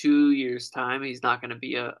saying in 2 years' time he's not gonna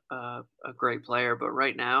be a great player, but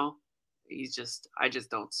right now, I just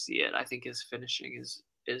don't see it. I think his finishing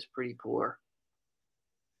is pretty poor.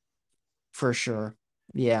 For sure.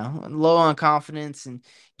 Yeah. Low on confidence and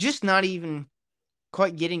just not even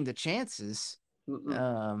quite getting the chances. Mm-mm.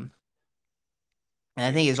 Um, and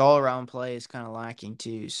I think his all around play is kind of lacking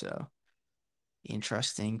too. So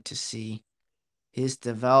interesting to see his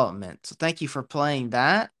development. So thank you for playing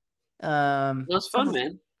that. That's fun, Couple,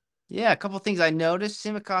 man. yeah, a couple things I noticed.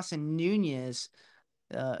 Simicas and Nunez,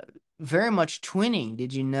 uh, very much twinning.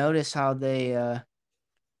 Did you notice how they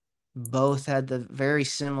both had the very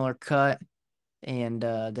similar cut and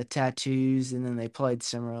the tattoos, and then they played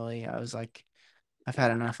similarly? I was like, I've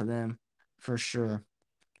had Yeah. enough of them for sure.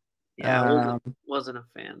 Yeah, I wasn't Um, wasn't a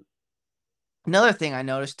fan. Another thing I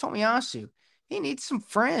noticed, Tomiyasu, he needs some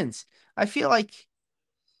friends. I feel like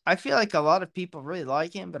I feel like a lot of people really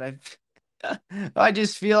like him, but I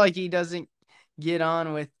just feel like he doesn't get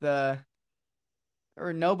on with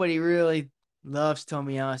or nobody really loves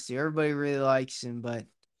Tomiyasu. Everybody really likes him, but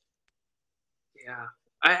Yeah.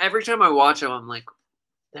 Every time I watch him, I'm like,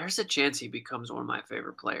 there's a chance he becomes one of my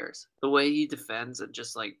favorite players. The way he defends and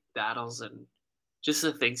just like battles and just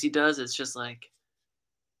the things he does, it's just like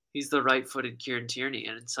he's the right-footed Kieran Tierney,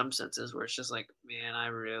 and in some senses, where it's just like, man, I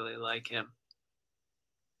really like him.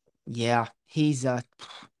 yeah, he's an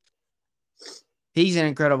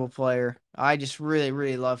incredible player. I just really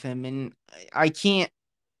really love him, and I can't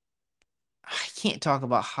talk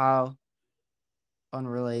about how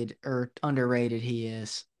unrelated or underrated he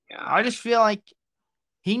is. Yeah, I just feel like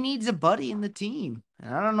he needs a buddy in the team.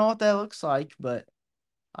 And I don't know what that looks like, but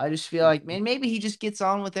I just feel like, man, maybe he just gets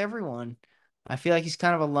on with everyone. I feel like he's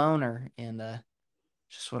kind of a loner, and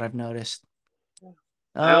just what I've noticed.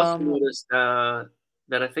 I also Um, noticed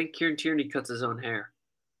that I think Kieran Tierney cuts his own hair,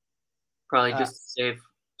 probably uh, just to save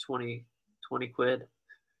 20 quid.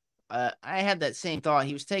 I had that same thought.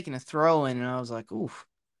 He was taking a throw in, and I was like, oof,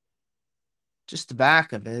 just the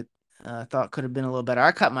back of it. I thought could have been a little better.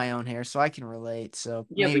 I cut my own hair, so I can relate. So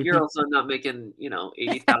Yeah, but maybe you're people. also not making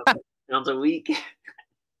 80,000 pounds a week,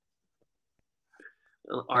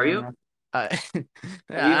 are Fair you? enough.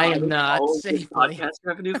 Are you I am hiding not all of this safely. podcast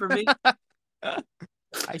revenue from me?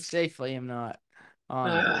 I safely am not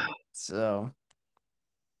on that. So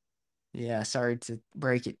yeah, sorry to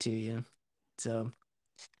break it to you. So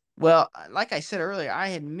well, like I said earlier, I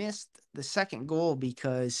had missed the second goal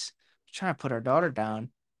because I'm trying to put our daughter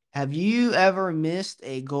down. Have you ever missed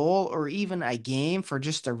a goal or even a game for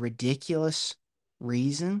just a ridiculous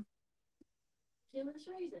reason?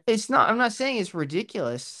 It's not. I'm not saying it's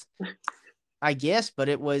ridiculous. I guess, but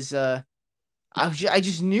it was. I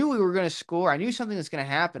just knew we were going to score. I knew something was going to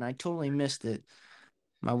happen. I totally missed it.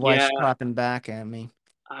 My Yeah, wife's clapping back at me.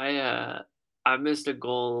 I uh I missed a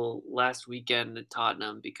goal last weekend at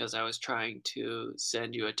Tottenham because I was trying to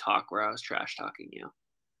send you a talk where I was trash talking you.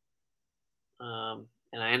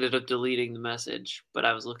 And I ended up deleting the message, but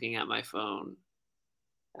I was looking at my phone.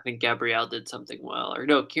 I think Gabrielle did something well, or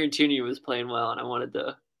no, Kieran Tierney was playing well, and I wanted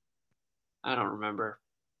to. I don't remember,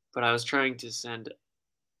 but I was trying to send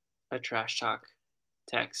a trash talk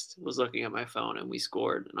text. Was looking at my phone, and we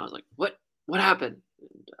scored, and I was like, "What? What happened?"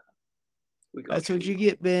 And we got That's what through. you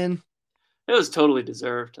get, Ben. It was totally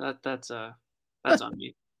deserved. That's on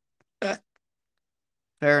me.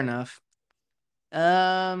 Fair enough.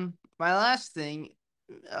 My last thing,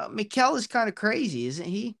 Mikel is kind of crazy, isn't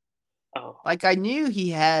he? Oh, Like I knew he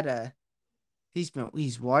had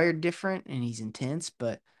he's wired different and he's intense,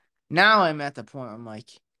 but now I'm at the point where I'm like,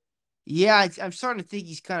 yeah, I'm starting to think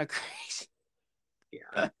he's kind of crazy. yeah,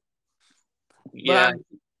 But yeah. I'm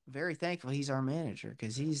very thankful he's our manager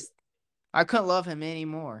because I couldn't love him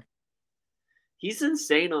anymore. He's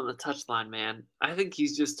insane on the touchline, man. I think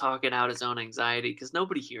he's just talking out his own anxiety because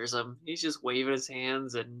nobody hears him. He's just waving his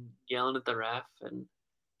hands and yelling at the ref and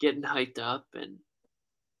getting hyped up, and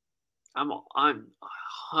I'm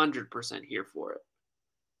 100% here for it.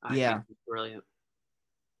 I think Yeah, he's brilliant.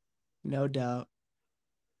 no doubt.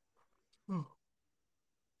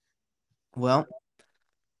 Well,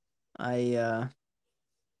 I uh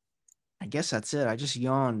I guess that's it. I just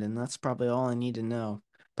yawned and that's probably all I need to know.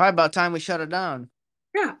 Probably about time we shut it down.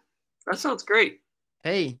 Yeah, that sounds great.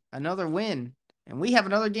 Hey, another win. And we have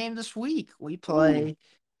another game this week. We Ooh, play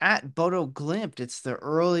at Bodo Glimt. It's the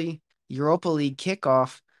early Europa League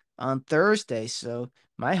kickoff on Thursday. So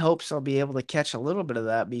my hopes I'll be able to catch a little bit of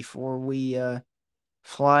that before we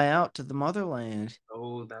fly out to the motherland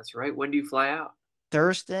oh, that's right. When do you fly out?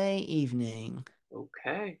 Thursday evening.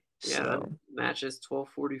 Okay. Yeah, that So matches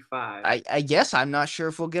 12:45. I guess I'm not sure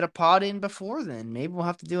if we'll get a pod in before then. Maybe we'll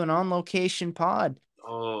have to do an on location pod.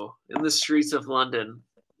 Oh, in the streets of London.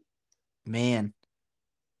 Man,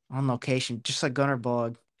 on location, just like Gunner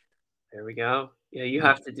Blog. There we go. Yeah, you Yeah.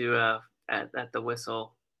 have to do at the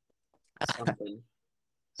whistle something.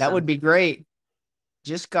 That Send would be great.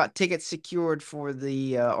 Just got tickets secured for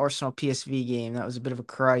the Arsenal PSV game. That was a bit of a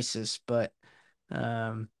crisis, but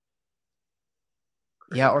um,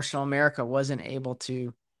 yeah, great. Arsenal America wasn't able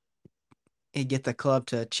to get the club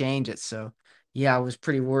to change it. So yeah, I was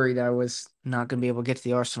pretty worried I was not going to be able to get to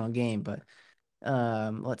the Arsenal game. But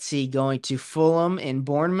let's see, going to Fulham and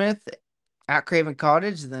Bournemouth at Craven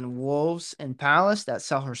Cottage, then Wolves and Palace, that's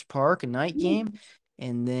Selhurst Park, a night Ooh. game,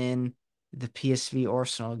 and then the PSV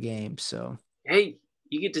Arsenal game. So Hey,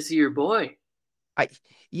 you get to see your boy. I,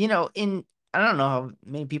 in I don't know how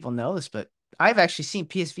many people know this, but I've actually seen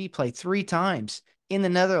PSV play 3 times in the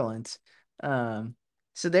Netherlands. Um,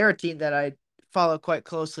 so they're a team that I follow quite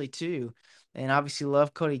closely too, and obviously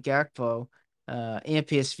love Cody Gakpo, and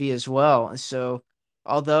PSV as well. And so,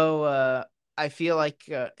 although I feel like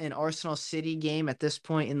an Arsenal City game at this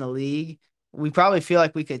point in the league, we probably feel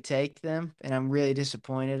like we could take them, and I'm really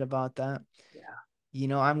disappointed about that.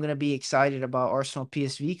 Yeah, I'm going to be excited about Arsenal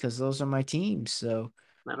PSV because those are my teams. So,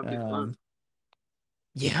 that'll be fun. um,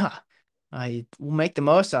 yeah, I will make the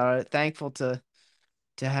most out of it. Thankful to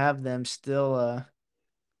have them still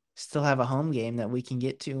have a home game that we can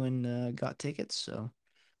get to and got tickets. So,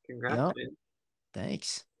 Congrats, yep, man.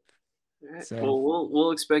 thanks. All right. So, Well,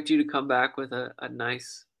 we'll expect you to come back with a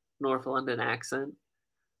nice North London accent,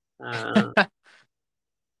 uh,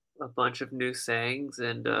 a bunch of new sayings,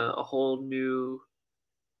 and a whole new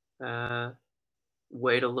uh,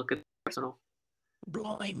 way to look at Arsenal.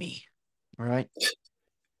 blimey. All right,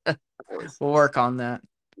 That was, we'll work on that.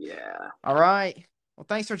 yeah, All right. Well,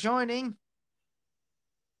 thanks for joining.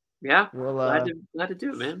 yeah. We'll Glad to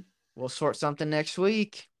do it, man. we'll sort something next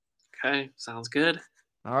week. Okay, sounds good.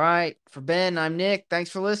 All right. For Ben, I'm Nick. Thanks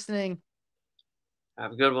for listening.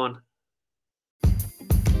 Have a good one.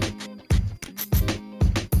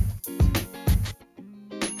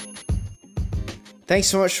 Thanks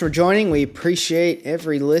so much for joining. We appreciate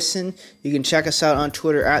every listen. You can check us out on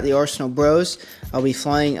Twitter at the Arsenal Bros. I'll be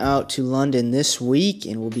flying out to London this week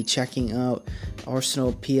and we'll be checking out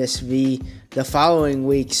Arsenal PSV the following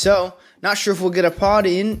week. So, not sure if we'll get a pod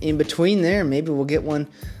in between there. Maybe we'll get one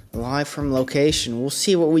live from location. We'll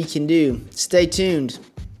see what we can do. Stay tuned.